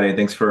 Happy Friday.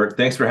 Thanks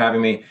for having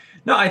me.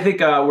 No, I think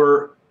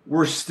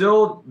we're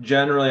still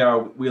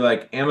generally we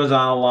like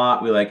Amazon a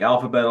lot. We like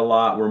Alphabet a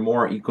lot. We're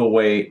more equal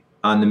weight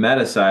on the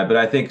Meta side. But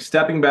I think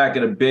stepping back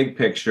at a big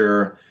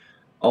picture,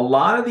 a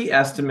lot of the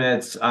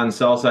estimates on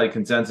sell-side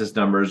consensus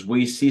numbers,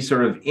 we see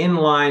sort of in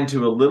line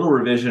to a little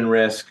revision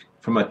risk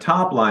from a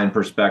top-line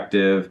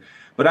perspective.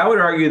 But I would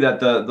argue that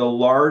the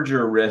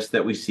larger risk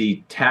that we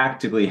see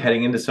tactically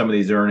heading into some of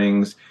these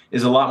earnings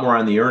is a lot more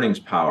on the earnings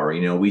power.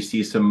 You know, we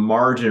see some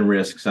margin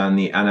risks on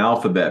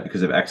Alphabet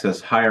because of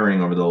excess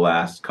hiring over the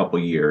last couple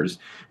of years.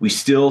 We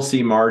still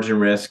see margin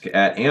risk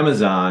at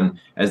Amazon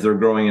as they're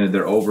growing into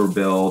their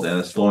overbuild and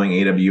a slowing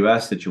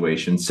AWS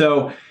situation.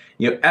 So,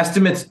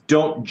 estimates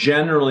don't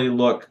generally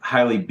look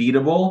highly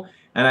beatable.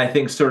 And I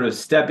think sort of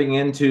stepping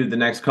into the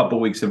next couple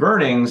of weeks of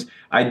earnings,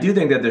 I do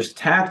think that there's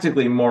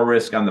tactically more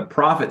risk on the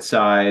profit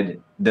side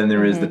than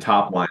there is the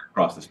top line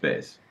across the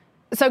space.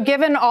 So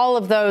given all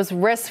of those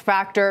risk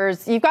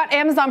factors, you've got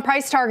Amazon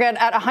price target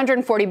at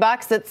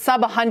 $140. It's sub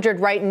 100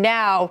 right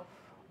now.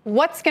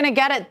 What's going to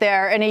get it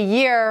there in a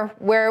year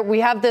where we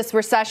have this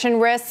recession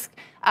risk,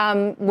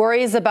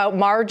 worries about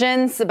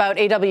margins, about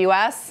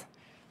AWS?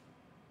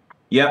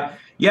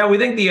 Yeah, we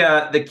think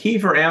the key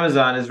for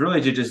Amazon is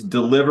really to just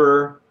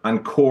deliver on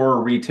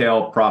core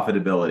retail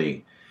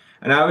profitability.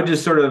 And I would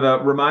just sort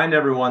of remind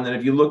everyone that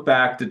if you look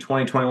back to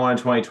 2021 and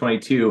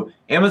 2022,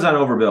 Amazon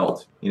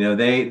overbuilt.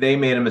 They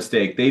made a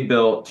mistake. They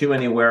built too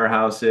many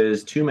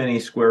warehouses, too many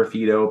square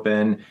feet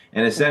open.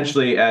 And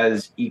essentially,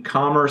 as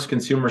e-commerce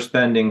consumer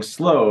spending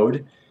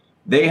slowed,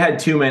 they had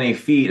too many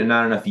feet and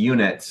not enough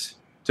units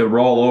to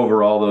roll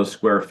over all those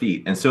square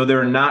feet. And so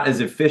they're not as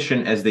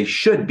efficient as they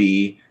should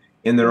be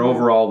in their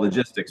overall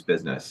logistics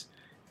business.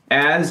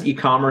 As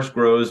e-commerce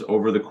grows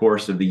over the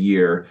course of the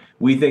year,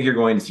 we think you're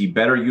going to see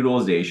better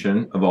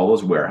utilization of all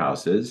those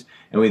warehouses.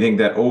 And we think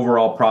that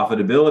overall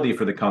profitability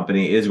for the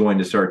company is going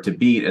to start to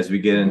beat as we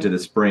get into the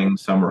spring,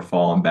 summer,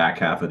 fall, and back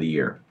half of the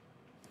year.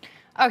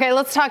 Okay,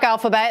 let's talk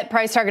Alphabet.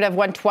 Price target of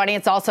 120.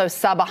 It's also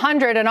sub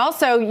 100. And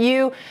also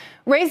you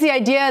raised the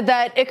idea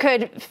that it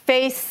could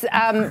face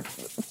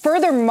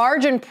further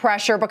margin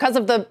pressure because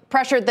of the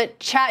pressure that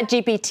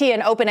ChatGPT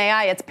and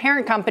OpenAI, its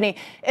parent company,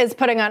 is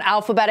putting on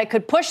Alphabet. It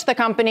could push the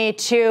company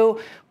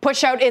to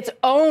push out its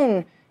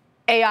own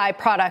AI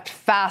product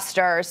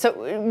faster.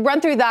 So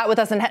run through that with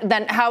us and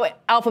then how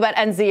Alphabet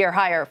ends the year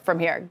higher from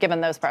here,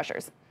 given those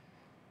pressures.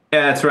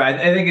 Yeah, that's right.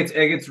 I think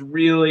it's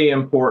really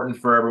important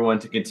for everyone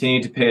to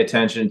continue to pay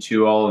attention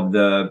to all of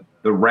the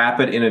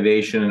rapid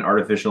innovation in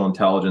artificial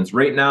intelligence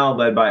right now,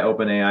 led by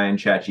OpenAI and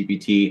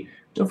ChatGPT.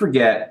 Don't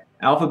forget,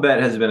 Alphabet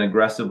has been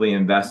aggressively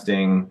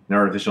investing in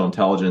artificial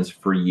intelligence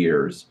for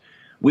years.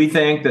 We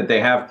think that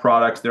they have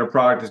products. Their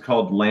product is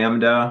called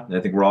Lambda, that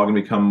I think we're all going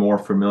to become more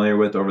familiar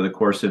with over the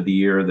course of the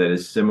year, that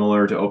is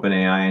similar to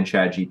OpenAI and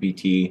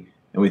ChatGPT.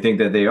 And we think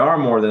that they are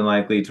more than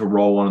likely to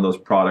roll one of those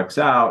products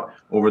out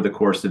over the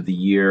course of the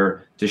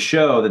year to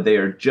show that they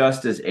are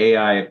just as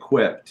AI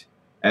equipped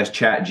as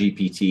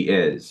ChatGPT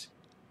is.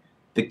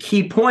 The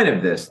key point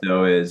of this,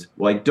 though, is,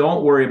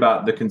 don't worry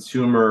about the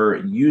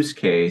consumer use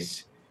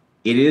case.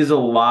 It is a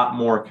lot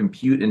more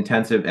compute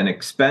intensive and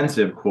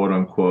expensive, quote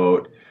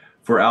unquote,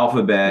 for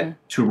Alphabet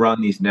to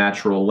run these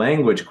natural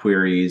language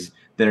queries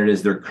than it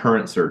is their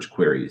current search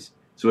queries.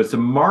 So it's a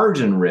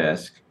margin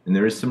risk, and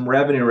there is some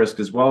revenue risk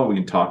as well we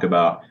can talk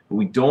about, but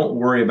we don't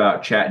worry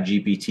about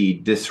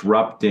ChatGPT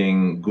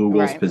disrupting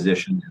Google's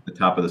position at the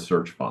top of the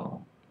search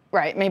funnel.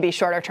 Right, maybe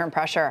shorter term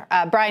pressure.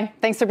 Brian,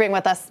 thanks for being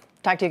with us.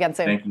 Talk to you again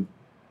soon. Thank you.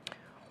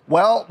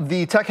 Well,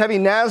 the tech-heavy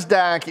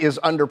NASDAQ is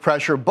under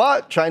pressure,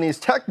 but Chinese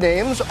tech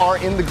names are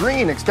in the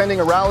green, extending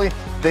a rally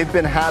they've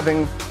been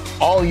having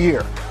all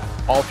year,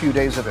 all few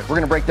days of it. We're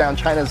going to break down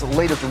China's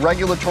latest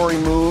regulatory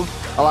move,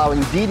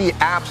 allowing Didi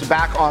apps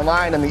back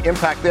online and the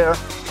impact there.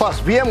 Plus,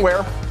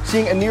 VMware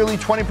seeing a nearly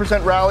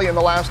 20% rally in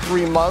the last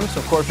 3 months.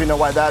 Of course, we know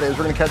why that is.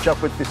 We're going to catch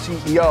up with the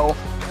CEO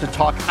to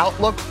talk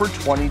outlook for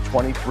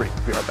 2023.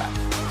 Be right back.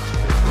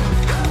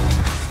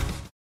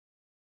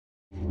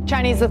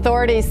 Chinese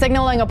authorities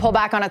signaling a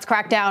pullback on its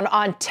crackdown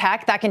on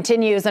tech. That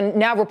continues and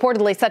now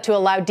reportedly set to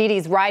allow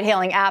Didi's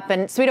ride-hailing app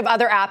and suite of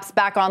other apps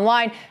back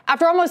online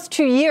after almost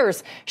 2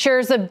 years.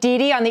 Shares of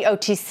Didi on the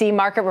OTC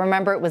market,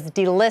 remember it was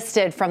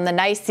delisted from the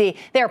NYSE.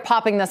 They are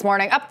popping this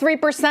morning, up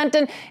 3%,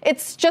 and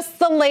it's just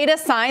the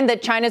latest sign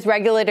that China's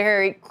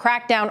regulatory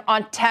crackdown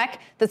on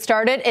tech that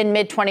started in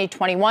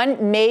mid-2021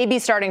 may be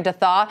starting to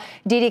thaw.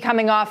 Didi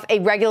coming off a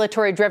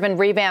regulatory-driven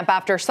revamp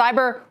after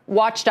cyber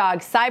watchdog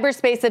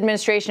Cyberspace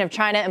Administration of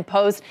China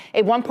imposed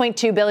a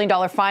 $1.2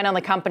 billion fine on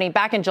the company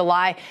back in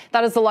July.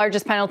 That is the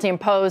largest penalty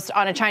imposed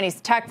on a Chinese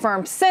tech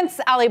firm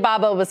since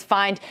Alibaba was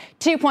fined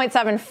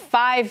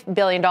 $2.75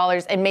 billion,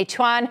 and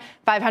Meituan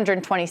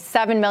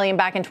 $527 million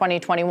back in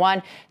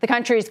 2021. The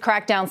country's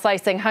crackdown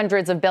slicing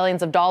hundreds of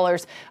billions of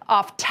dollars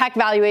off tech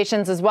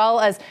valuations, as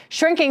well as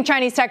shrinking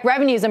Chinese tech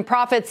revenues and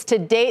profits to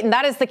date. And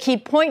that is the key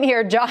point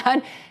here,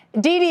 John.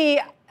 Didi,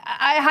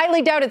 I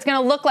highly doubt it's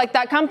going to look like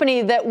that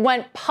company that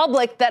went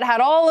public that had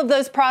all of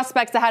those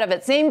prospects ahead of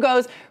it. Same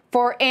goes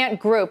for Ant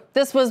Group.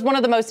 This was one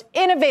of the most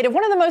innovative,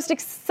 one of the most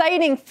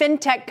exciting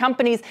fintech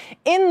companies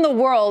in the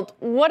world.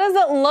 What does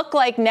it look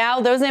like now?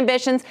 Those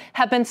ambitions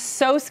have been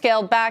so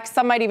scaled back.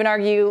 Some might even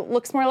argue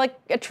looks more like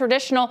a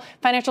traditional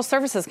financial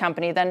services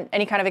company than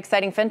any kind of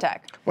exciting fintech.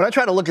 When I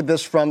try to look at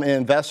this from an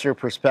investor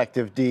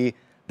perspective, Dee,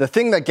 the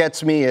thing that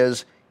gets me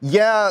is,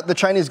 yeah, the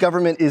Chinese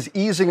government is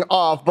easing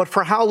off, but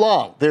for how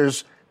long?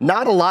 There's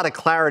not a lot of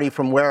clarity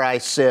from where I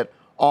sit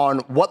on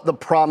what the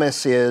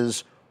promise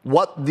is,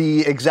 what the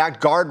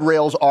exact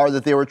guardrails are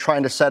that they were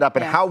trying to set up,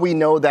 and how we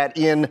know that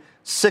in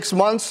 6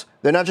 months,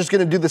 they're not just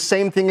going to do the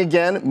same thing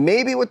again,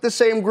 maybe with the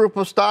same group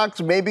of stocks,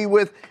 maybe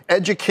with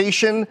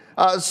education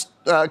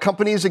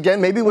companies again,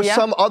 maybe with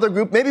some other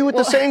group, maybe with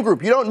the same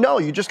group. You don't know.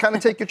 You just kind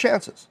of take your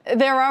chances.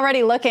 They're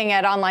already looking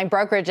at online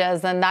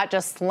brokerages, and that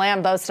just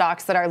slammed those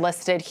stocks that are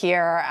listed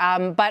here.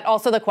 But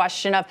also the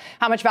question of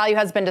how much value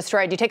has been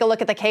destroyed. You take a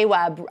look at the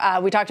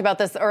KWEB. We talked about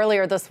this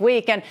earlier this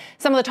week, and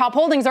some of the top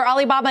holdings are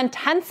Alibaba and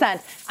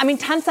Tencent. I mean,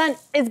 Tencent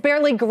is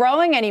barely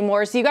growing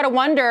anymore, so you got to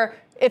wonder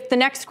if the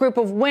next group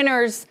of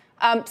winners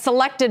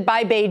selected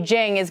by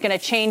Beijing is going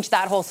to change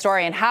that whole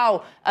story and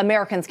how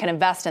Americans can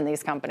invest in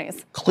these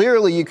companies.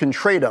 Clearly, you can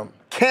trade them.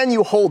 Can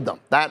you hold them?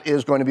 That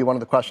is going to be one of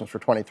the questions for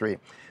 23.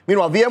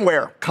 Meanwhile,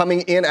 VMware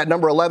coming in at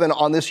number 11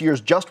 on this year's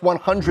Just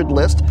 100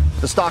 list.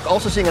 The stock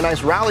also seeing a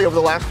nice rally over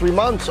the last 3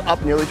 months,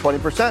 up nearly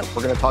 20%.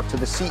 We're going to talk to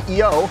the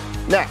CEO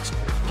next.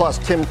 Plus,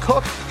 Tim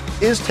Cook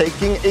is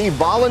taking a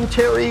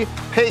voluntary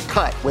pay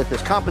cut with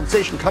his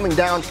compensation coming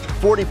down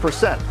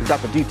 40%. We've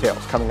got the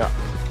details coming up.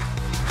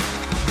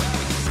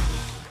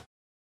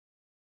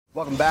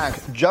 Welcome back.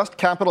 Just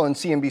Capital and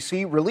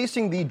CNBC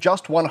releasing the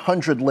Just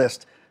 100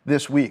 list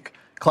this week.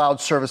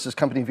 Cloud services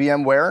company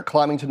VMware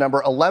climbing to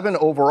number 11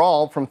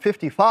 overall from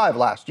 55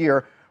 last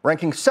year,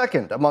 ranking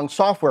second among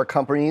software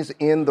companies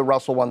in the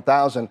Russell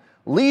 1000,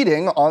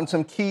 leading on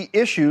some key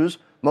issues,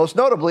 most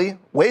notably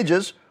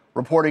wages,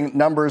 reporting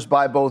numbers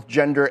by both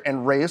gender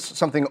and race,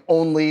 something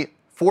only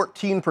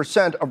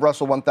 14% of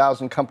Russell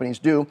 1000 companies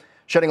do,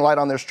 shedding light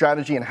on their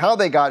strategy and how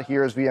they got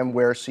here is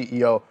VMware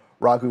CEO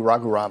Raghu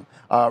Raghuram.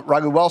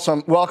 Raghu,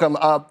 welcome.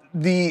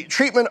 The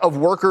treatment of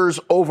workers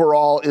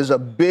overall is a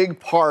big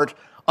part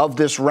of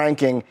this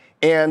ranking,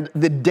 and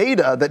the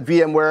data that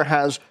VMware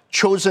has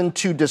chosen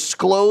to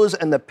disclose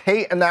and the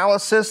pay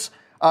analysis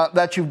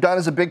that you've done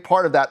is a big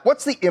part of that.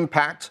 What's the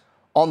impact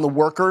on the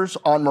workers,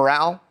 on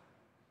morale?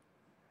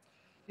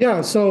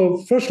 Yeah, so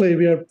firstly,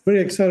 we are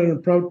very excited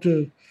and proud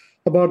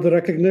about the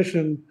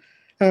recognition.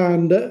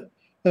 And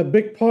a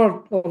big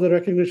part of the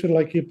recognition,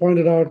 like you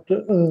pointed out,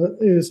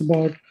 is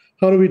about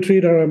how do we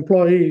treat our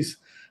employees.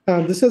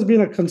 And this has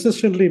been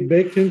consistently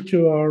baked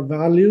into our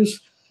values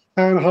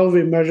and how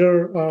we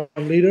measure our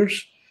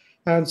leaders.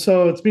 And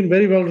so it's been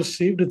very well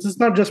received. It's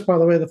not just, by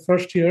the way, the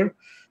first year.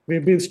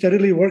 We've been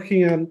steadily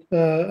working at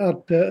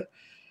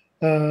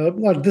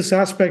this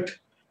aspect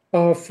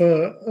of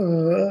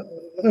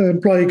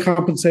employee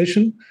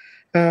compensation.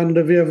 And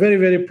we are very,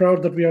 very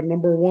proud that we are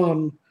number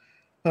one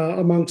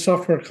among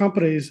software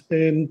companies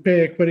in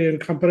pay equity and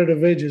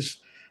competitive wages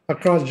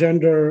across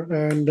gender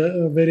and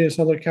various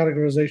other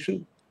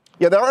categorization.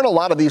 Yeah, there aren't a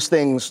lot of these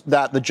things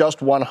that the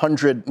Just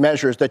 100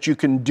 measures that you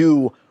can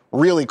do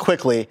really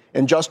quickly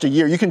in just a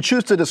year. You can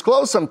choose to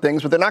disclose some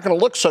things, but they're not going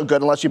to look so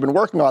good unless you've been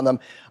working on them.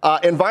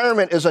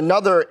 Environment is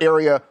another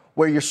area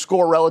where you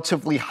score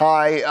relatively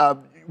high,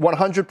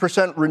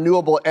 100%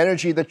 renewable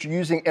energy that you're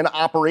using in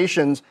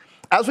operations.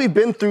 As we've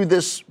been through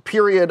this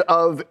period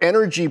of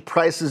energy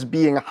prices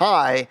being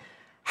high,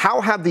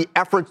 how have the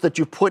efforts that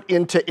you put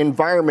into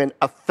environment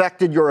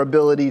affected your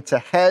ability to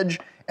hedge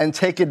and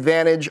take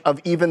advantage of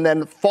even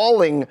then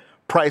falling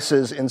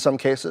prices in some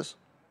cases?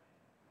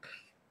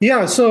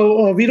 Yeah,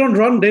 so we don't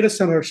run data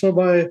centers. So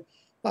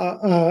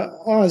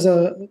as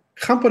a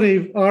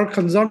company, our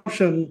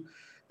consumption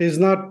is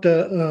not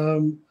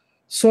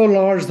so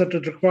large that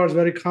it requires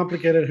very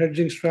complicated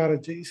hedging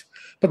strategies.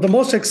 But the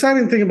most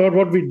exciting thing about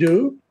what we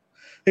do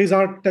is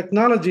our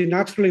technology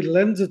naturally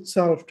lends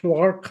itself to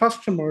our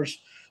customers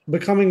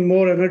becoming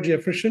more energy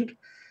efficient.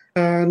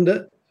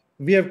 And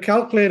we have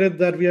calculated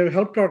that we have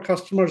helped our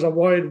customers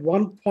avoid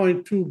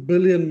 1.2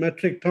 billion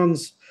metric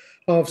tons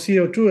of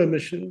CO2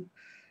 emission.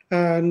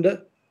 And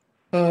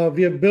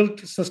we have built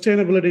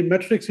sustainability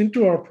metrics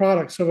into our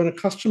products. So when a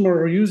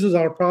customer uses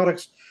our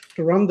products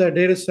to run their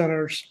data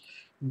centers,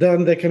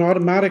 then they can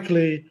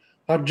automatically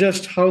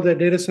adjust how their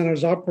data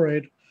centers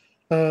operate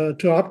to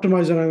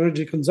optimize their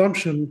energy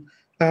consumption.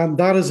 And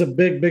that is a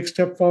big, big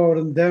step forward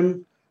in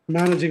them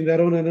managing their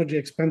own energy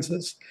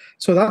expenses.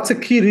 So that's a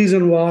key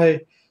reason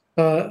why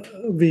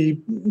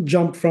we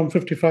jumped from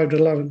 55 to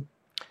 11.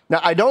 Now,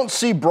 I don't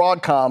see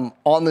Broadcom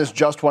on this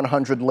Just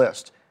 100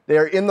 list.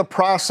 They're in the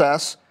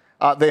process,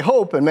 they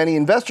hope, and many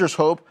investors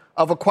hope,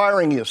 of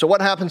acquiring you. So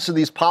what happens to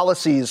these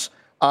policies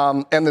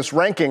and this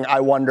ranking, I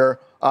wonder,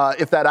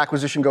 if that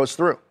acquisition goes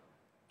through?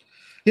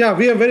 Yeah,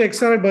 we are very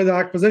excited by the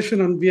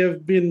acquisition, and we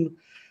have been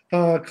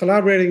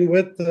collaborating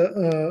with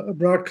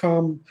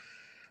Broadcom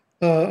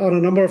on a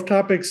number of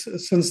topics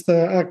since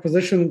the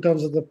acquisition in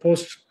terms of the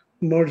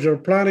post-merger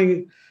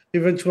planning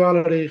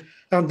eventuality.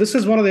 And this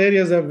is one of the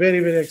areas I'm very,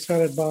 very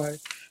excited by.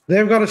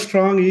 They've got a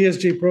strong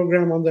ESG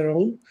program on their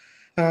own.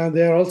 And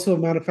they are also a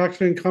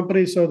manufacturing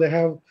company, so they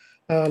have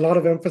a lot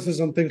of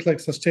emphasis on things like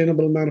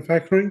sustainable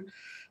manufacturing.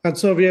 And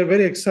so we are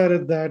very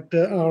excited that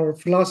our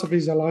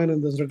philosophies align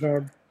in this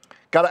regard.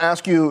 Got to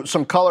ask you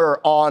some color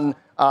on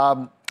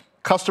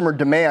customer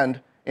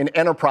demand in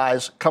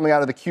enterprise coming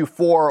out of the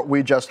Q4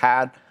 we just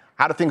had.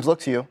 How do things look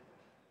to you?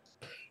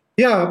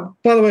 Yeah,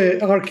 by the way,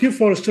 our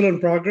Q4 is still in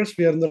progress.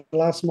 We are in the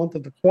last month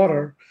of the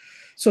quarter.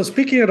 So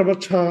speaking at a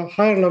much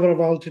higher level of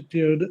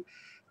altitude,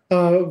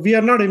 we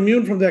are not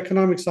immune from the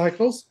economic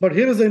cycles, but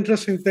here is the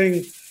interesting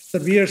thing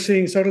that we are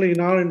seeing, certainly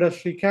in our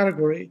industry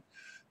category.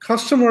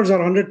 Customers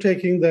are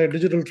undertaking their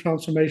digital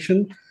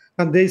transformation,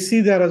 and they see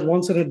that as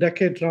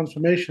once-in-a-decade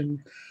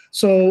transformation.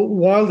 So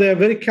while they are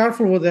very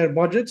careful with their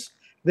budgets,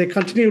 they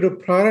continue to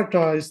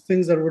prioritize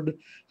things that would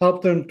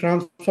help them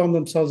transform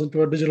themselves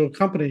into a digital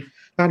company,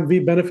 and we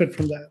benefit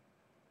from that.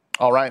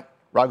 All right.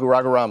 Raghu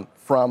Raghuram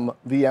from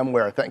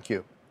VMware, thank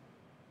you.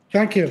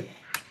 Thank you.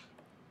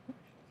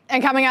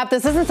 And coming up,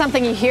 this isn't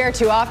something you hear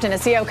too often, a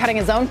CEO cutting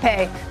his own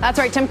pay. That's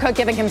right, Tim Cook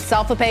giving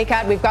himself a pay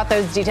cut. We've got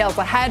those details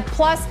ahead.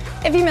 Plus,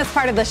 if you missed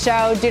part of the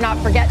show, do not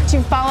forget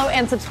to follow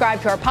and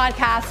subscribe to our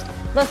podcast.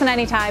 Listen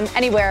anytime,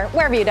 anywhere,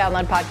 wherever you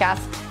download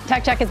podcasts.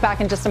 Tech Check is back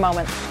in just a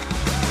moment.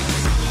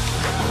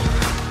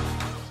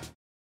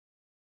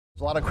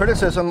 There's a lot of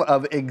criticism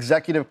of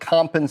executive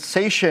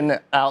compensation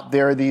out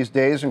there these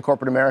days in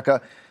corporate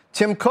America.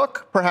 Tim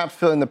Cook perhaps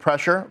feeling the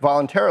pressure,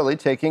 voluntarily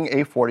taking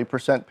a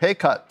 40% pay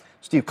cut.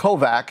 Steve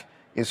Kovac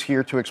is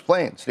here to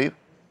explain. Steve?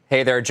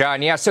 Hey there,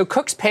 John. Yeah, so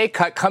Cook's pay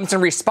cut comes in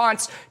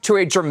response to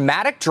a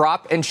dramatic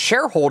drop in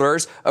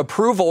shareholders'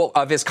 approval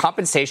of his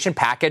compensation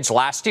package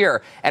last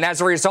year. And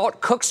as a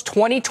result, Cook's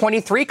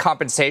 2023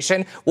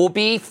 compensation will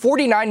be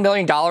 $49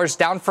 million,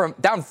 down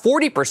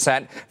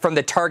 40% from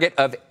the target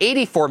of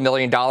 $84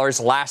 million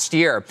last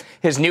year.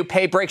 His new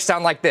pay breaks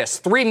down like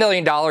this: $3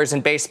 million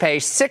in base pay,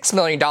 $6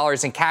 million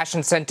in cash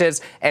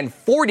incentives, and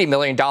 $40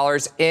 million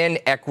in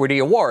equity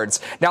awards.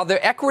 Now,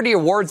 the equity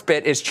awards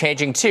bit is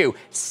changing, too.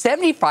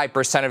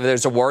 75% of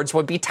those awards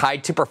would be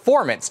tied to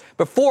performance.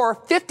 Before,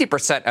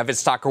 50% of his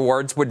stock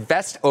awards would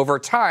vest over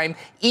time,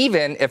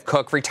 even if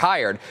Cook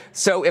retired.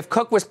 So if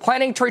Cook was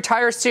planning to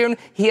retire soon,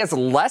 he has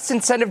less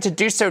incentive to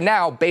do so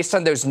now based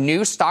on those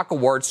new stock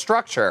award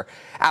structure.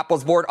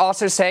 Apple's board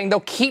also saying they'll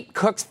keep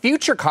Cook's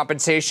future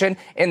compensation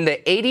in the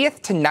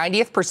 80th to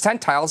 90th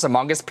percentiles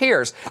among his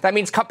peers. That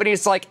means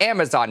companies like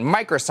Amazon,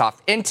 Microsoft,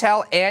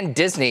 Intel, and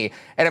Disney.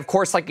 And of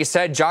course, like you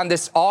said, John,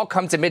 this all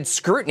comes amid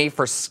scrutiny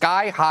for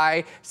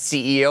sky-high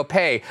CEO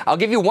pay. I'll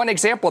give you one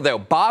example, though.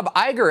 Bob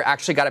Iger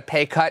actually got a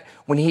pay cut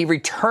when he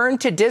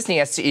returned to Disney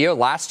as CEO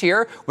last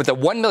year with a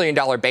 $1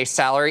 million base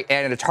salary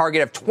and a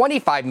target of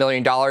 $25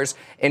 million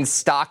in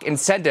stock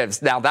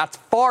incentives. Now, that's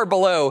far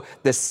below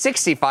the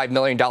 $65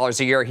 million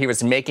a year he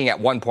was making at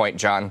one point,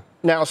 John.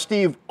 Now,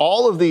 Steve,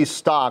 all of these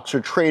stocks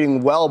are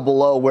trading well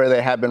below where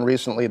they have been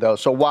recently, though.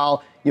 So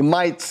while you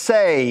might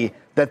say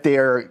that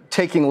they're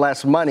taking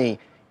less money,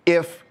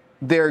 if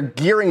they're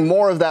gearing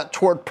more of that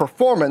toward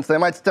performance, they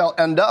might still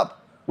end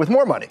up with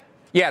more money.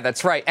 Yeah,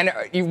 that's right. And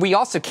we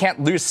also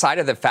can't lose sight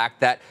of the fact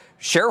that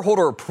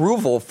shareholder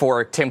approval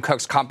for Tim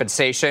Cook's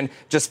compensation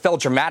just fell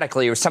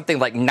dramatically. It was something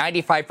like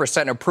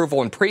 95%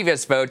 approval in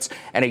previous votes.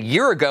 And a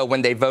year ago,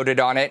 when they voted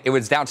on it, it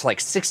was down to like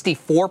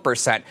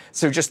 64%.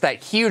 So just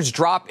that huge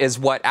drop is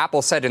what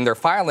Apple said in their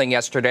filing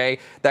yesterday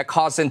that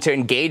caused them to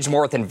engage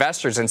more with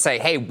investors and say,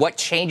 hey, what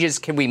changes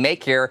can we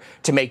make here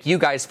to make you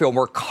guys feel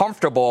more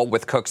comfortable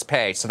with Cook's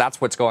pay? So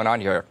that's what's going on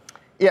here.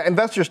 Yeah,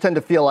 investors tend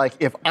to feel like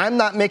if I'm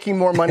not making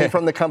more money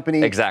from the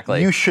company,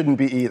 exactly, you shouldn't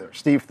be either.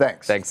 Steve,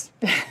 thanks. Thanks.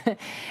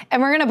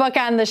 And we're going to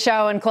bookend the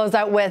show and close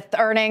out with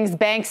earnings.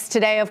 Banks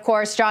today, of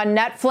course. John,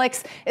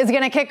 Netflix is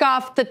going to kick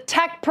off the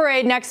tech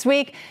parade next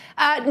week.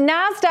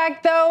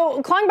 NASDAQ,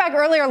 though, clawing back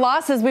earlier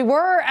losses, we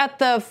were at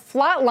the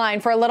flat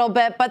line for a little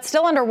bit, but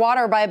still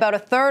underwater by about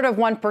 1/3 of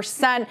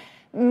 1%.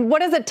 What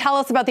does it tell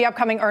us about the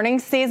upcoming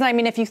earnings season? I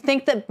mean, if you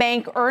think that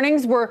bank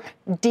earnings were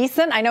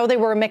decent, I know they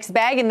were a mixed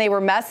bag and they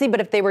were messy, but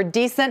if they were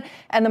decent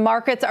and the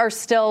markets are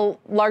still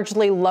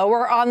largely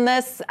lower on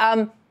this,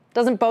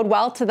 doesn't bode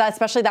well to that,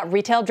 especially that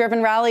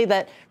retail-driven rally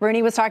that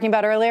Rooney was talking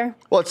about earlier?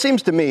 Well, it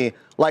seems to me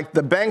like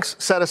the banks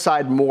set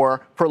aside more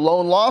for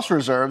loan loss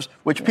reserves,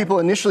 which people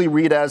initially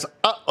read as,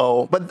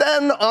 uh-oh. But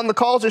then on the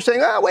calls, they're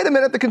saying, wait a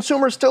minute, the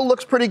consumer still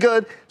looks pretty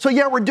good. So,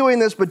 yeah, we're doing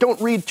this, but don't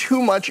read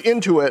too much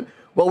into it.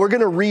 Well, we're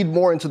going to read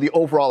more into the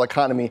overall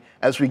economy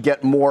as we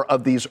get more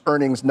of these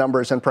earnings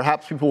numbers, and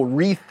perhaps people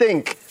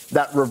rethink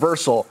that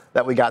reversal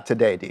that we got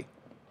today, Dee.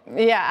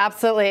 Yeah,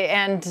 absolutely.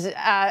 And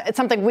it's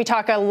something we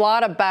talk a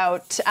lot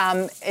about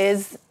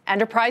is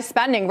enterprise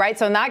spending, right?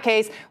 So in that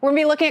case, we're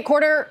going to be looking at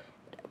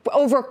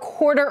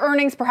quarter-over-quarter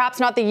earnings, perhaps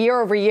not the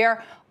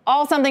year-over-year.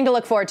 All something to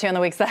look forward to in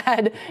the weeks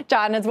ahead.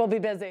 John, as we'll be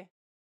busy.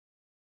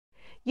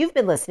 You've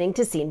been listening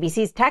to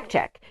CNBC's Tech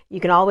Check.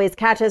 You can always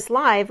catch us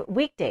live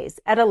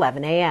weekdays at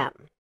 11 a.m.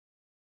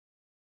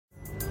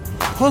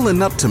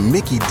 Pulling up to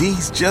Mickey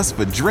D's just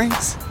for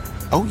drinks?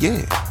 Oh,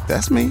 yeah,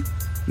 that's me.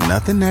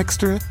 Nothing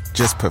extra,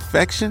 just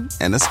perfection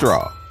and a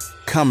straw.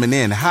 Coming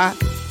in hot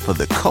for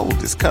the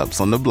coldest cups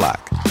on the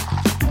block.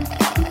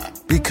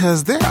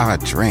 Because there are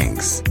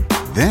drinks.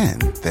 Then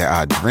there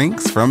are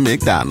drinks from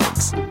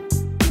McDonald's.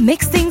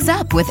 Mix things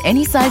up with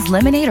any size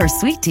lemonade or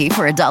sweet tea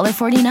for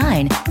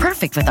 $1.49.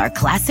 Perfect with our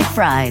classic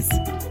fries.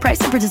 Price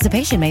and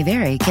participation may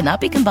vary. Cannot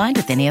be combined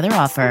with any other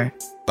offer.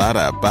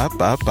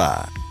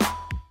 Ba-da-ba-ba-ba.